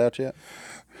figured that out yet?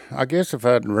 I guess if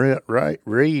I'd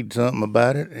read something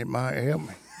about it, it might help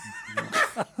me.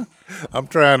 I'm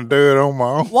trying to do it on my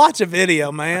own. Watch a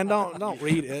video, man. Don't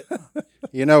read it.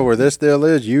 You know where this deal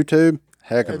is? YouTube.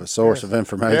 Heck of a source of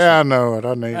information. Yeah, I know it.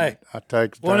 I need Hey, it. I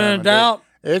take the time. When in and doubt,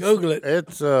 do it. Google it.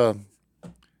 It's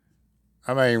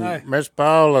I mean, Hey. Miss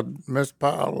Paula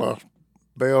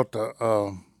built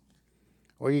a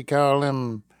what do you call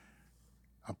them?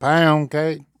 A pound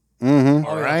cake Mm-hmm.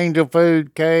 or angel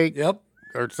food cake Yep.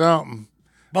 or something.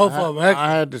 Both of them.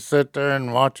 I had to sit there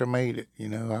and watch them eat it. You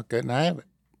know, I couldn't have it.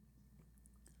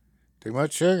 Too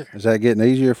much sugar. Is that getting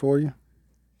easier for you?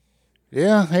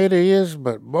 Yeah, it is,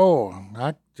 but boy,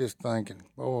 I just thinking,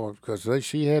 boy, because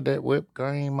she had that whipped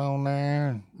cream on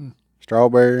there. And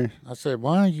Strawberries? I said,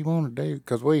 why do you want to do?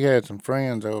 Because we had some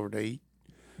friends over to eat.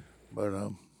 But,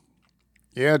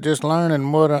 yeah, just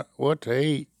learning what to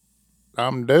eat.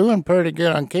 I'm doing pretty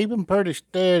good. I'm keeping pretty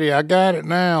steady. I got it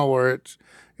now where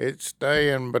it's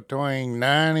staying between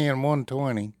 90 and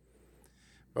 120.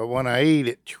 But when I eat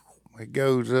it, it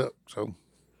goes up. So,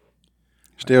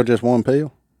 Still just one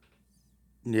pill?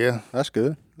 yeah, That's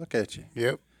good. Look at you.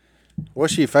 yep.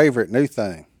 What's your favorite new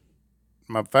thing?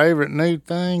 My favorite new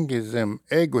thing is them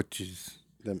eggwiches.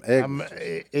 Them eggs. I'm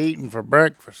eating for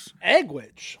breakfast.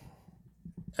 Eggwich.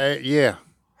 Yeah,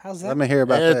 How's that? Let me hear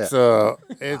about it's that.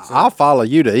 it's I'll follow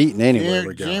you to eating anywhere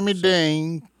we go. Jimmy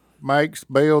Dean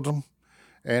builds them,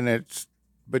 and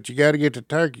but you got to get the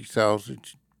turkey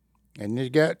sausage, and it's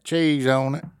got cheese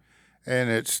on it, and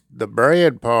it's the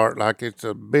bread part like it's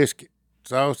a biscuit,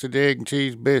 sausage, egg, and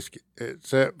cheese biscuit,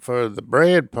 except for the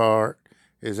bread part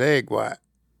is egg white.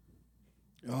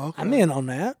 Oh, okay. I'm in on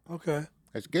that. Okay.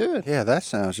 It's good. Yeah, that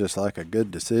sounds just like a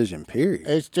good decision, period.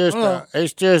 It's just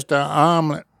a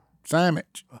omelet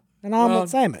sandwich. An omelet Well,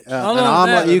 sandwich. An Other than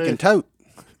omelet that, you can tote.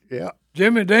 Yeah.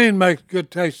 Jimmy Dean makes good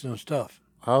tasting stuff.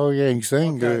 Oh yeah, you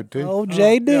sing good too. Oh,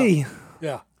 JD.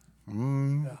 Yeah.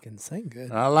 Can sing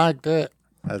good. I like that.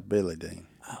 That's Billy Dean.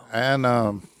 And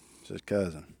It's his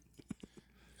cousin.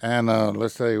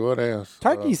 let's see what else.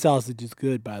 Turkey sausage is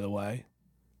good, by the way.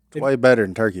 It's way better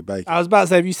than turkey bacon. I was about to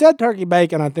say, if you said turkey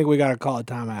bacon, I think we got to call a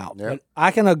timeout. Yep. But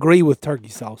I can agree with turkey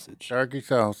sausage. Turkey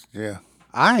sausage, yeah.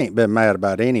 I ain't been mad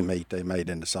about any meat they made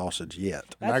into sausage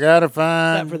yet. I gotta Except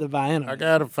find. for the Vienna. I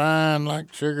gotta find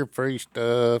like sugar-free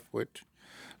stuff, which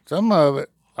some of it.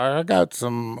 I got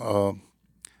some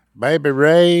Baby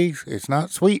Ray's. It's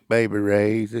not sweet Baby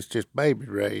Ray's. It's just Baby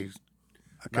Ray's.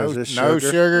 Because it's No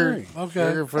sugar. Okay.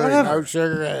 Sugar-free. Clever. No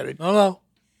sugar added. No.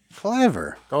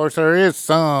 Clever. Of course, there is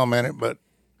some in it, but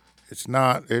it's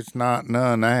not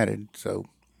none added. So,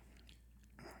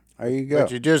 There you go.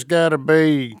 but you just gotta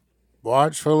be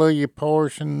watchful of your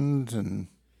portions, and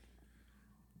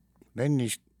then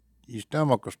your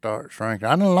stomach will start shrinking.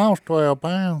 I done lost 12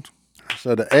 pounds.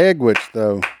 So the eggwich,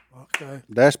 though, Okay.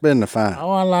 that's been the find.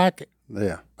 Oh, I like it.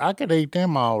 Yeah. I could eat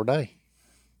them all day.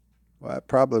 Well, it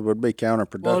probably would be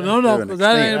counterproductive. Well, no, to an 'cause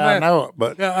that extent. ain't I bad. know it,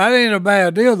 but Yeah, that ain't a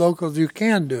bad deal though, 'cause you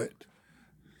can do it.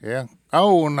 yeah.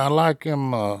 Oh, and I like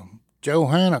him.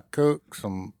 Johanna cooked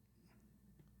some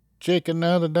chicken the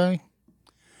other day.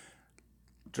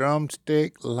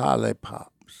 Drumstick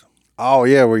lollipops. Oh,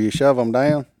 yeah, where you shove them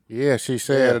down? Yeah, she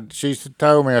said. She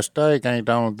told me a steak ain't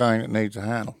the only thing that needs a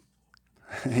handle.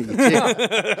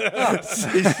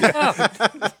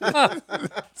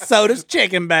 So does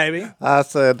chicken, baby. I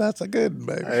said that's a good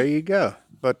baby. There you go.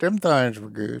 But them things were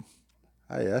good.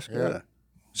 Hey, that's good.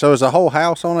 So is the whole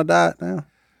house on a diet now?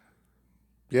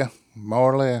 Yeah,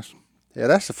 more or less. Yeah,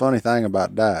 that's the funny thing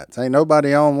about diets. Ain't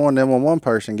nobody on one, then when one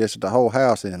person gets it, the whole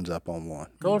house ends up on one.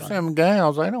 Of course, them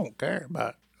gals, they don't care about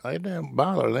it. They don't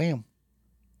bother them.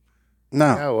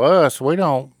 No. You know, us, we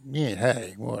don't. Yeah,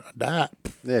 hey, what a diet.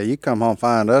 Yeah, you come home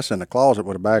find us in the closet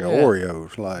with a bag of Yeah.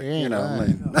 Oreos. Like, Yeah, you know, I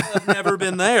mean, I've never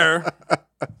been there.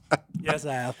 Yes,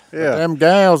 I have. yeah. Them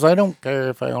gals, they don't care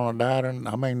if they on a diet.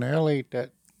 I mean, they'll eat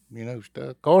that, stuff.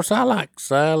 Of course, I like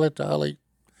salads. I'll eat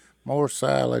more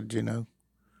salad.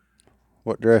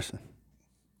 What dressing?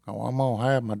 Oh, I'm gonna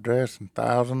have my dressing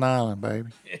Thousand Island, baby.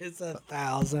 It's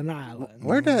 1,000 islands.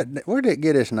 Where did it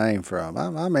get its name from?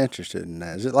 I'm interested in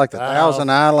that. Is it like the Thousand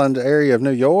Islands area of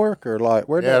New York, or like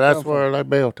where? Yeah, that's where they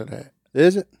built it at.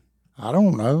 Is it? I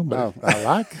don't know, but Oh. I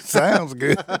like it. Sounds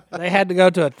good. They had to go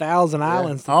to 1,000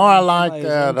 islands. to Oh, I find like place.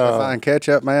 that. Find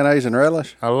ketchup, mayonnaise, and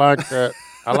relish. I like that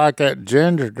I like that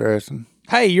ginger dressing.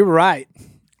 Hey, you're right.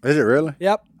 Is it really?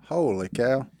 Yep. Holy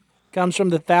cow. Comes from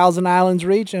the Thousand Islands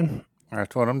region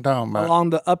That's what I'm talking about. along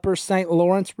the upper St.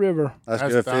 Lawrence River. That's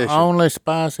That's good the fishing. only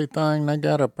spicy thing they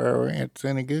got up there. It's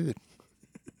any good.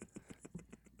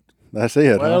 That's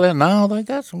it. Well, Huh? no, they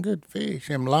got some good fish,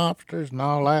 them lobsters and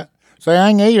all that. See, I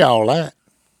ain't eat all that.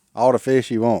 All the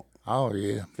fish you want. Oh,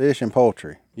 yeah. Fish and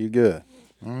poultry. You good.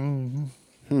 I'm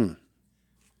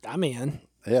in.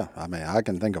 Yeah. I mean, I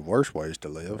can think of worse ways to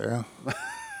live.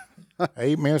 Yeah.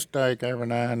 Eat me a steak every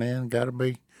now and then. Gotta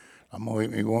be. I'm gonna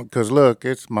eat me one. Because, look,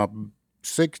 it's my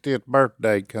 60th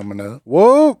birthday coming up.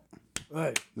 Whoa.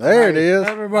 Hey, There it is.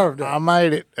 happy birthday. I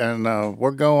made it, and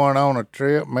we're going on a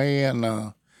trip. Me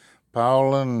and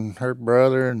Paula and her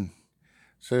brother and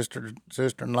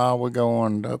sister-in-law, we're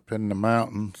going up in the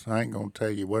mountains. I ain't gonna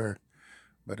tell you where,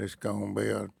 but it's gonna be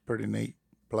a pretty neat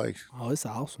place. Oh, it's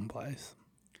an awesome place.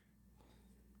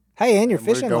 Hey, and your And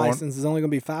we're fishing going- license is only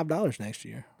going to be $5 next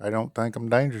year. They don't think I'm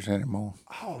dangerous anymore.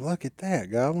 Oh, look at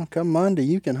that, Goblin. Come Monday,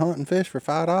 you can hunt and fish for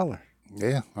 $5.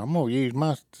 Yeah, I'm gonna use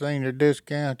my senior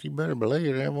discount. You better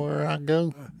believe it everywhere I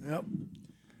go. Yep.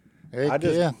 Heck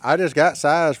yeah. I just got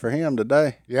size for him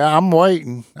today. Yeah, I'm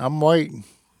waiting.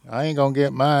 I ain't gonna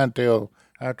get mine till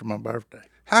after my birthday.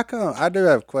 How come? I do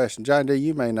have a question. John D.,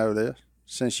 you may know this.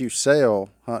 Since you sell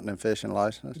hunting and fishing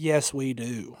license, Yes, we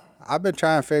do. I've been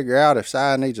trying to figure out if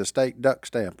Si needs a state duck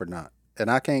stamp or not,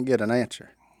 and I can't get an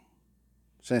answer.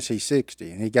 Since he's 60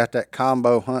 and he got that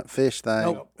combo hunt fish thing,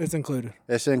 Nope, it's included.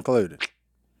 it's included.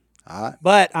 All right.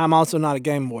 But I'm also not a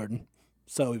game warden,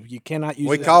 so you cannot use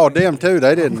We it. called them too.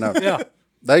 They didn't know. Yeah.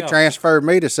 They transferred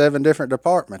me to 7 different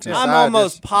departments. and I'm Si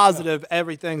almost just- positive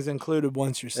everything's included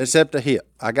once you're 60. except a hip.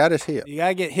 I got his hip. You got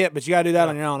to get hit, but you got to do that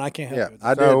on your own. I can't help Yeah, you with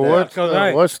I that. did So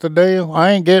that. what's the deal?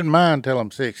 I ain't getting mine till I'm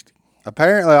 60.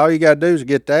 Apparently, all you got to do is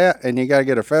get that, and you got to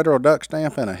get a federal duck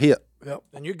stamp and a hip.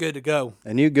 And you're good to go.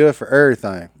 And you good for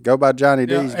everything. Go by Johnny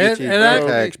D's, get you and your actually-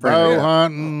 tax Bow printed.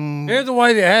 hunting. Here's the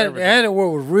way they had it. They had it where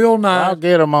it was real nice. I'll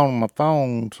get them on my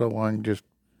phone so I can just.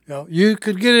 You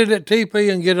could get it at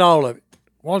TP and get all of it.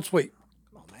 Once a week.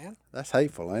 That's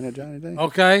hateful, ain't it, Johnny D?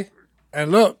 Okay?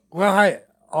 And look, well, hey,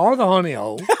 are the honey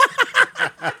holes.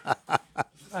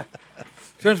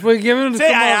 Since we given it See,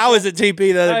 I was at TP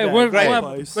the other Hey, day. Great well,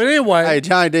 place. but anyway, Hey,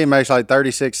 Johnny D makes like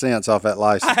 36 cents off that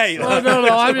license. Hey, no,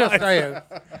 I'm just saying.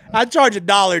 I charge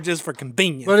 $1 just for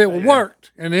convenience. But it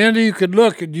worked. And then you could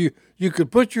look and you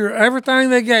could put your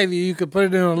everything they gave you. You could put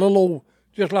it in a little,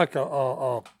 just like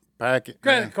a Packet.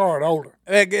 credit card holder.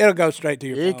 It'll go straight to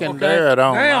your You phone. can do it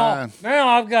online. Now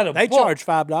I've got a They book. charge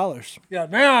 $5. Yeah,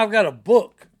 now I've got a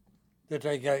book that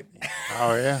they gave me.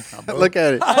 Oh yeah. Look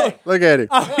at it. Look at it.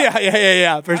 Oh,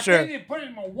 yeah, for I sure. can't even put it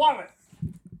in my wallet.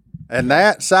 And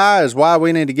that size is why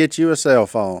we need to get you a cell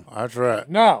phone. That's right.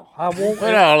 No, I won't.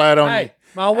 Put all that on Hey, you.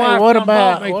 my wife what done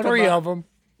about- bought me what 3 about- of them.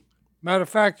 Matter of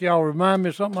fact, y'all remind me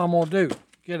of something I'm going to do.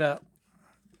 Get out.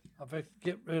 I'm fixing to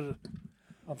get rid of.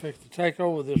 I'm fixing to take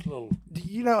over this little. Do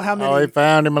you know how Oh, he many?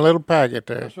 found him a little packet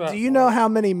there. That's right. Do you know how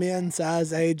many men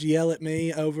size age yell at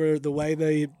me over the way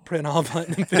they print off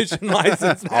hunting and fishing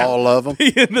license All of them.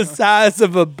 being the size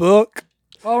of a book?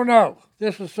 Oh no,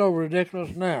 this is so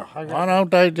ridiculous. Now I Why got. don't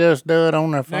they just do it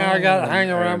on their phone? Now I got it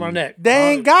hanging around my neck.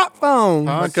 They ain't got phones.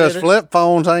 Because flip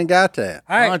phones ain't got that.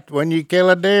 Hey, When you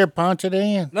kill a deer, punch it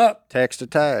in. look, Text a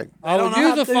tag. I don't would know how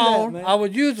use the to do that, phone. man. I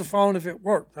would use the phone if it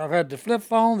worked. I've had the flip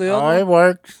phone, the Oh, other, it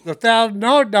works. the thousand.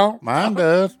 No, it don't. Mine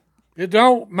does. It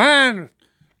don't. Mine.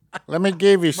 Let me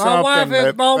give you My wife something has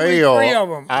that bought me 3 of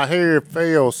Phil, 'em. I hear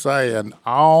Phil saying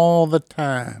all the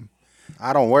time.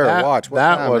 I don't wear a watch. What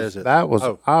time is it? That was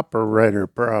Oh. operator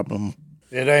problem.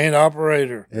 It ain't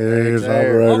operator. It is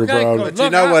there. operator Okay, problem. good. But you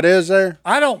Look, know what is there?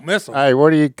 I don't miss them. Hey,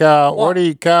 what do you call What?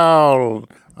 a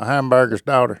hamburger's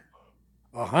daughter?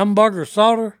 A hamburger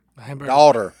solder.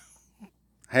 Daughter.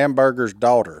 Hamburger's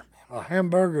daughter. A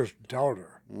hamburger's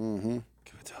daughter. Mm-hmm.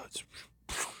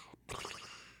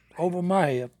 Over my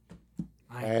head,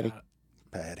 Patty.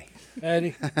 Patty.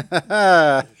 Patty.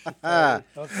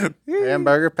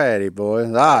 Hamburger patty, boys.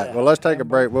 All right, well, let's take a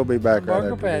break. We'll be back right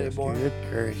Hamburger after patty, this. boy. Good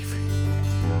grief.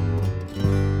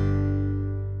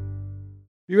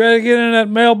 You ready to get in that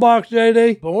mailbox,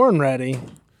 JD? Born ready.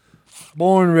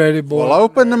 Born ready, boy. Well,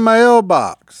 open the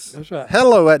mailbox. That's right.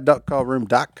 Hello at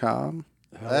duckcallroom.com.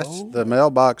 That's the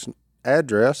mailbox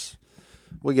address.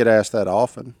 We get asked that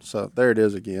often, so there it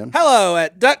is again. Hello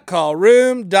at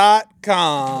duckcallroom.com.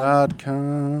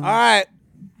 .com. All right.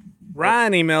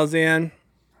 Ryan emails in.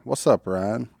 What's up,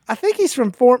 Ryan? I think he's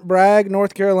from Fort Bragg,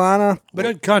 North Carolina. But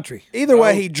good country. Either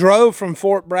way, he drove from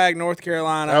Fort Bragg, North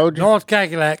Carolina Told you. North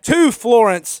Cackalack. to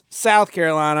Florence, South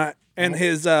Carolina and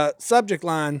his subject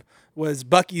line was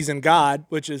Bucky's and God,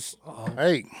 which is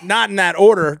Hey, not in that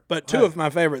order, but two of my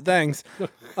favorite things.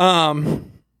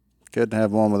 Couldn't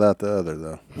have one without the other,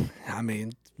 though. I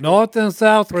mean, North and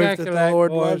South Proof that the calculate,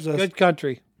 Lord boys. loves us. Good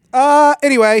country.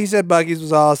 anyway, he said Bucky's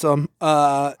was awesome.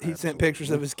 He sent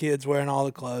pictures of his kids wearing all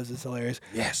the clothes. It's hilarious.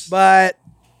 Yes. But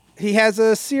he has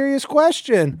a serious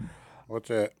question. what's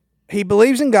that? He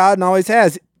believes in God and always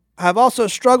has. I've also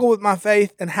struggled with my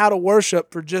faith and how to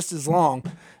worship for just as long.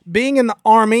 Being in the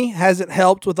Army hasn't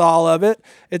helped with all of it.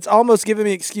 It's almost given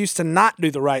me an excuse to not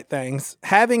do the right things.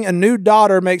 Having a new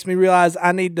daughter makes me realize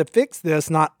I need to fix this,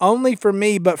 not only for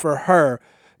me, but for her.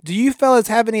 Do you fellas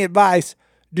have any advice?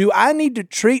 Do I need to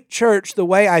treat church the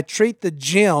way I treat the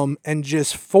gym and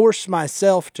just force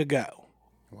myself to go?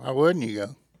 Why wouldn't you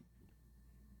go?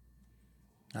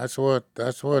 That's what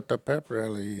the pep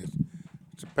rally is.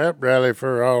 It's a pep rally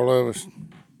for all of us.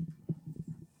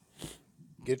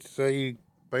 Get to see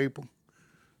people.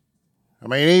 I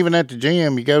mean, even at the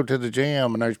gym, you go to the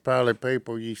gym and there's probably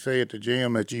people you see at the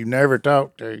gym that you never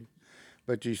talk to,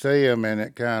 but you see them and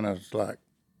it kind of is like,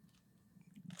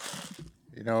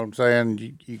 you know what I'm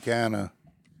saying? You kind of,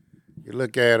 you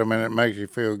look at them and it makes you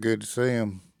feel good to see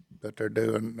them, that they're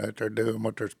doing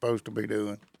what they're supposed to be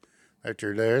doing, that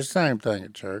you're there. It's the same thing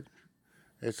at church.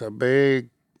 It's a big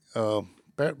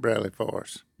pep rally for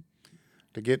us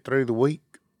to get through the week.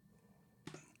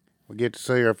 We get to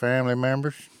see our family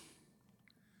members,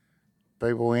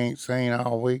 people we ain't seen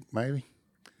all week, maybe.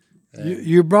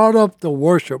 You brought up the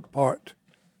worship part,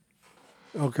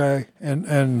 okay,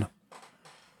 and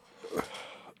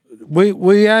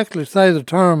we actually say the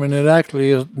term, and it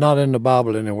actually is not in the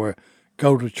Bible anywhere.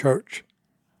 Go to church,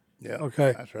 Yeah,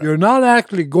 okay. that's right. You're not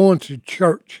actually going to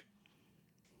church.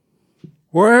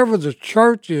 Wherever the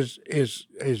church is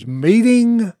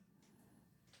meeting,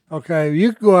 okay,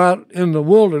 you can go out in the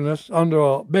wilderness under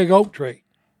a big oak tree.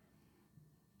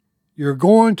 You're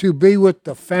going to be with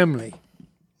the family.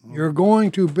 You're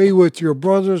going to be with your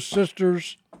brothers,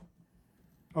 sisters,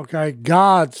 okay,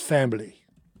 God's family.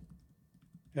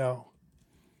 You know,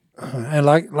 and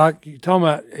like you talking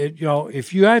about, it, you know,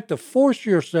 if you have to force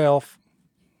yourself,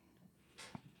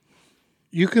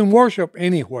 you can worship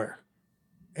anywhere,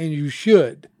 and you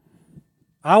should.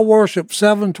 I worship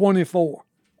 7/24.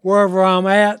 Wherever I'm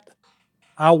at,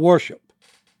 I worship.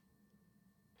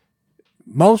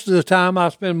 Most of the time, I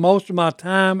spend most of my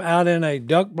time out in a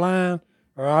duck blind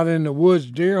or out in the woods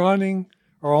deer hunting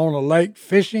or on a lake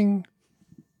fishing.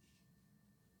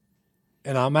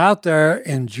 And I'm out there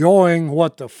enjoying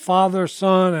what the Father,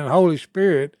 Son, and Holy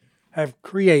Spirit have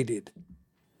created.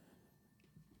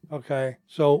 Okay,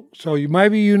 so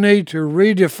maybe you need to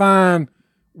redefine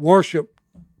worship,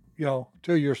 you know,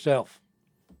 to yourself.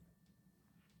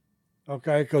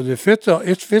 Okay, because if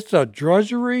it's a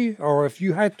drudgery, or if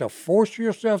you have to force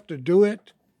yourself to do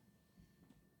it,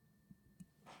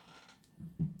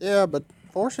 Yeah, but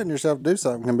forcing yourself to do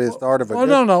something can be the start of a well,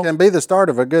 good, no. can be the start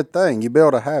of a good thing. You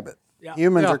build a habit. Yeah.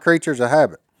 Humans Yeah. are creatures of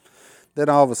habit. Then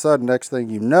all of a sudden, next thing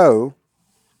you know,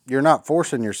 you're not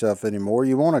forcing yourself anymore.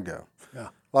 You want to go. Yeah.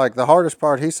 Like the hardest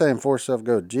part, he's saying force yourself to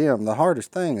go to the gym. The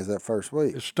hardest thing is that first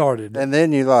week. it started. And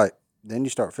then you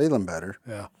start feeling better.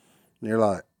 Yeah. And you're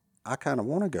like, I kind of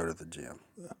want to go to the gym.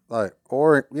 Like,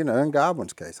 or, you know, in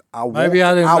Godwin's case, I want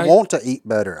to eat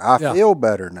better. I Yeah. feel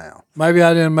better now. Maybe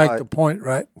I didn't make the point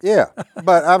right. Yeah.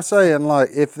 But I'm saying, like,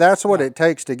 if that's what it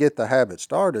takes to get the habit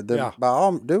started, then Yeah. by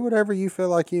all, do whatever you feel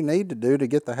like you need to do to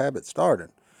get the habit started.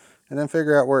 And then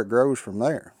figure out where it grows from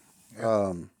there.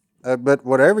 But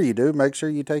whatever you do, make sure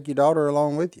you take your daughter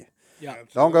along with you. Yeah.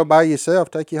 Don't go by yourself.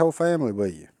 Take your whole family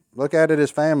with you. Look at it as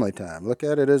family time. Look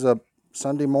at it as a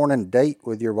Sunday morning date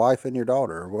with your wife and your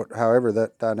daughter, or however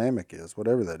that dynamic is,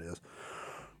 whatever that is.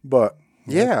 But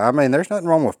yeah, I mean, there's nothing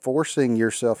wrong with forcing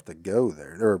yourself to go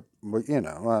there. Or, you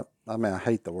know, I mean, I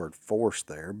hate the word force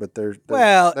there, but there's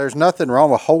nothing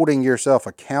wrong with holding yourself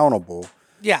accountable.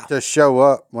 Yeah. To show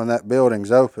up when that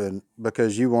building's open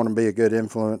because you want to be a good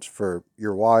influence for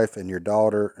your wife and your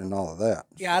daughter and all of that.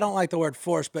 Yeah, I don't like the word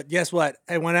force, but guess what?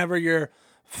 Hey, whenever you're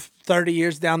 30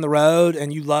 years down the road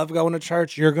and you love going to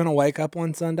church, you're going to wake up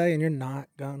one Sunday and you're not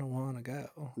going to want to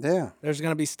go. Yeah. There's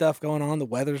going to be stuff going on. The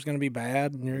weather's going to be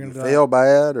bad, and you're going to Feel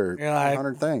bad or You're like-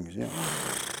 100 things. Yeah.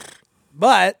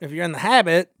 But if you're in the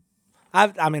habit,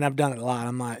 I've done it a lot.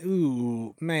 I'm like,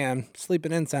 ooh, man,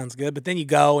 sleeping in sounds good. But then you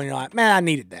go and you're like, man, I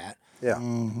needed that. Yeah.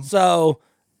 So,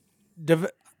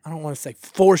 I don't want to say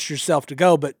force yourself to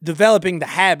go, but developing the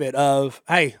habit of,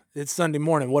 hey, it's Sunday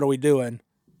morning. What are we doing?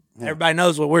 Yeah. Everybody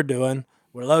knows what we're doing.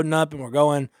 We're loading up and we're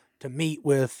going to meet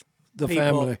with The people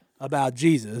family. about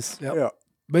Jesus. Yep. Yeah.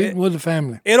 Beating with the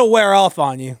family. It'll wear off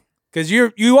on you. Because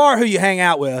you are who you hang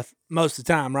out with most of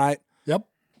the time, right? Yep.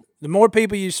 The more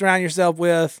people you surround yourself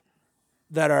with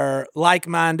that are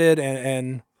like-minded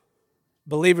and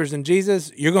believers in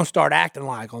Jesus, you're going to start acting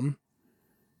like them.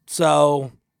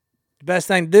 So the best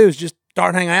thing to do is just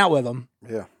start hanging out with them.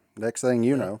 Yeah. Next thing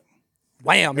you know.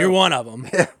 Wham, you're one of them.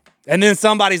 Yeah. And then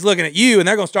somebody's looking at you, and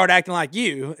they're going to start acting like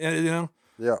you.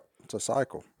 Yeah. It's a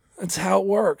cycle. That's how it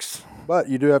works. But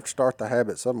you do have to start the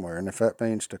habit somewhere. And if that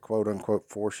means to quote unquote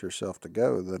force yourself to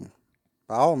go, then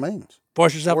by all means,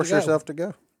 Force yourself to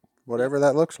go. Whatever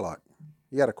that looks like.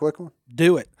 You got a quick one?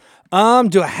 Do it.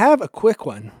 Do I have a quick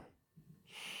one?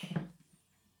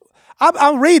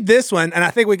 I'll read this one, and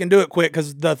I think we can do it quick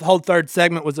because the whole third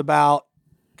segment was about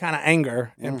kind of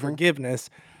anger and forgiveness.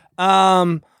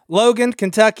 Logan,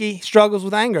 Kentucky, struggles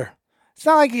with anger. It's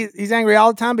not like he's angry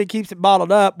all the time, but he keeps it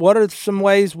bottled up. What are some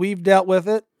ways we've dealt with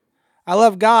it? I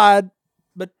love God,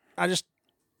 but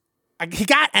he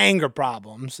got anger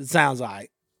problems, it sounds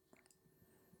like.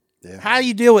 Yeah. How do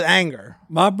you deal with anger?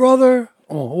 My brother,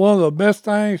 one of the best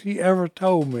things he ever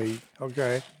told me,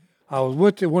 okay, I was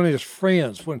with one of his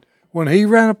friends when he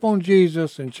ran up on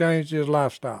Jesus and changed his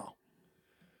lifestyle.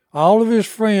 All of his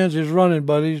friends, his running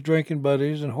buddies, drinking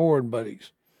buddies, and whoring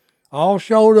buddies, all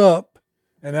showed up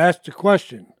and asked the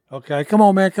question, okay, come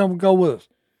on, man, come go with us.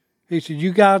 He said,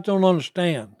 you guys don't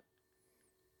understand.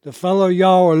 The fellow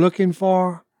y'all are looking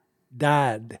for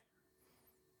died.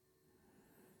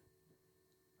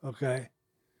 Okay?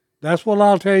 That's what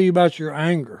I'll tell you about your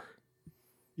anger.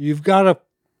 You've got to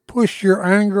push your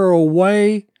anger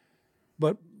away.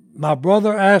 But my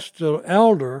brother asked the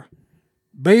elder,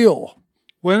 Bill,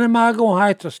 when am I going to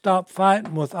have to stop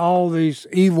fighting with all these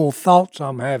evil thoughts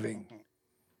I'm having?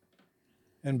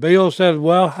 And Bill said,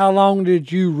 well, how long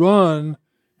did you run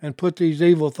and put these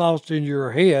evil thoughts in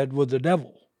your head with the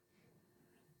devil?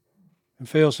 And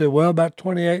Phil said, well, about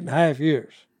 28 and a half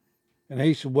years. And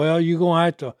he said, well, you're going to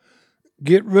have to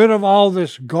get rid of all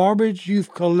this garbage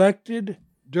you've collected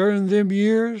during them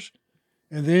years,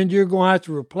 and then you're going to have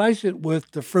to replace it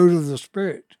with the fruit of the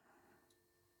Spirit.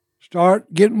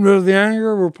 Start getting rid of the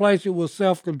anger, replace it with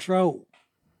self-control.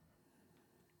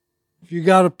 If you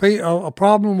got a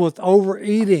problem with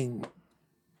overeating,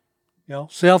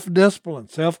 self-discipline,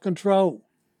 self-control,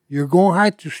 you're going to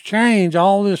have to change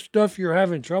all this stuff you're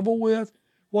having trouble with,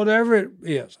 whatever it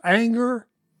is. Anger,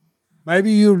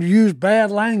 maybe you use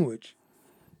bad language.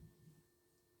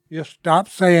 Just stop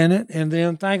saying it and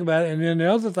then think about it. And then the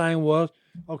other thing was,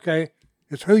 okay,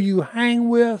 it's who you hang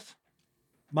with.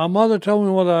 My mother told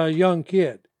me when I was a young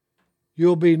kid,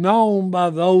 you'll be known by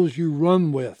those you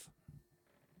run with.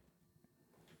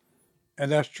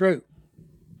 And that's true.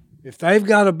 If they've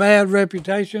got a bad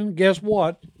reputation, guess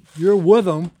what? You're with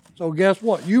them. So guess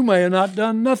what? You may have not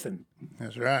done nothing.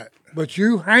 That's right. But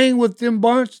you hang with them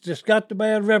bunch that's got the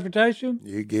bad reputation.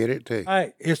 You get it too.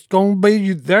 Hey, it's going to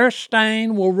be their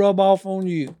stain will rub off on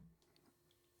you.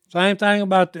 Same thing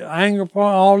about the anger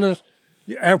part, all this.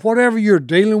 Whatever you're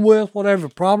dealing with, whatever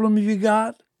problem you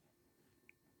got,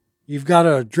 you've got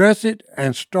to address it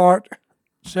and start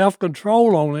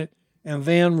self-control on it and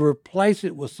then replace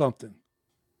it with something.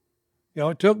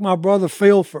 It took my brother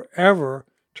Phil forever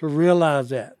to realize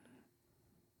that.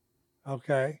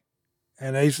 Okay?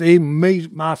 And even me,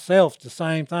 myself, the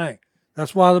same thing.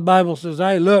 That's why the Bible says,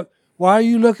 hey, look, why are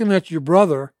you looking at your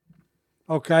brother,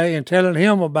 okay, and telling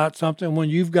him about something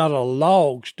when you've got a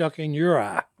log stuck in your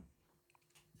eye?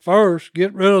 First,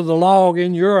 get rid of the log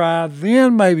in your eye,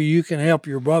 then maybe you can help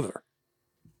your brother.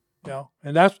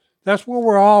 And that's where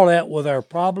we're all at with our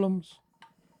problems.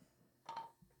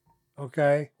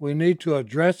 Okay? We need to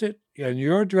address it, and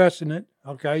you're addressing it.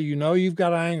 Okay? You've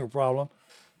got an anger problem.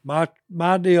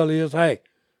 My deal is, hey,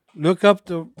 look up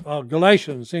the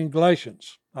Galatians in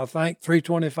Galatians. I think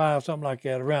 3:25, something like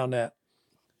that, around that.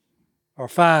 Or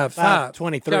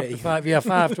 5:23. Chapter 5,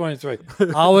 5:23.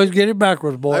 I always get it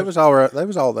backwards, boy. They was all right. They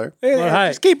was all there. Yeah,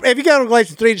 just if you go to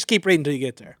Galatians 3, just keep reading until you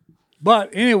get there. But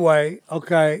anyway,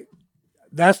 okay,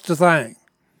 that's the thing.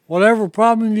 Whatever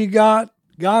problem you got,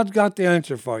 God's got the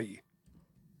answer for you.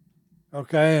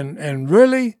 Okay, and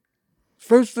really,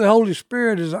 fruits of the Holy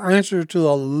Spirit is an answer to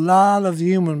a lot of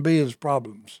human beings'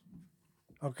 problems.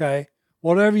 Okay?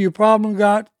 Whatever your problem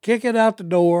got, kick it out the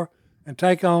door and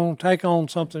take on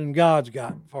something God's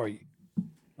got for you.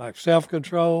 Like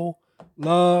self-control,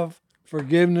 love,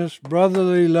 forgiveness,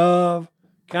 brotherly love,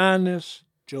 kindness,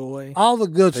 joy, all the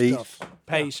good peace, stuff.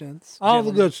 Patience. All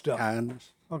the good stuff.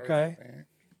 Kindness. Okay?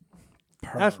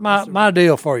 That's my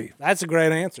deal for you. That's a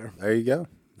great answer. There you go.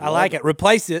 I like it.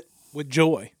 Replace it with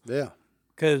joy. Yeah.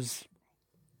 Because,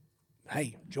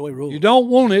 hey, joy rules. You don't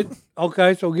want it,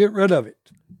 okay, so get rid of it.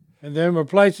 and then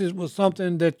replace it with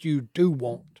something that you do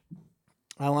want.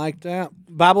 I like that.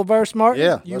 Bible verse, Martin?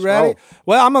 Yeah, You let's ready? roll.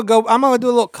 Well, I'm gonna do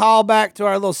a little callback to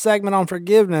our little segment on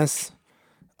forgiveness.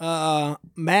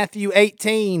 Matthew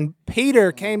 18,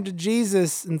 Peter came to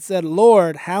Jesus and said,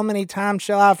 Lord, how many times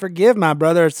shall I forgive my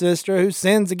brother or sister who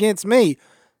sins against me?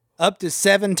 Up to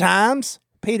 7 times?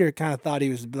 Peter kind of thought he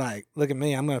was like, look at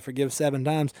me, I'm going to forgive 7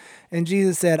 times. And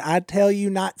Jesus said, I tell you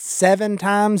not 7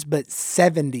 times, but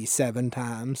 77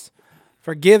 times.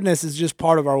 Forgiveness is just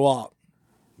part of our walk.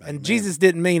 And Jesus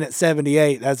didn't mean at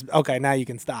 78, that's okay, now you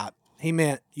can stop. He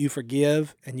meant you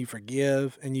forgive and you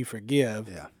forgive and you forgive.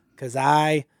 Yeah. Because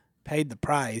I paid the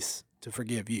price to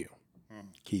forgive you.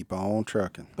 Keep on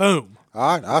trucking. Boom.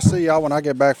 All right. I'll see y'all when I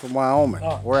get back from Wyoming.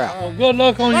 We're out. Well, good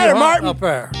luck on Later, your hunt Martin. up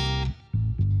there.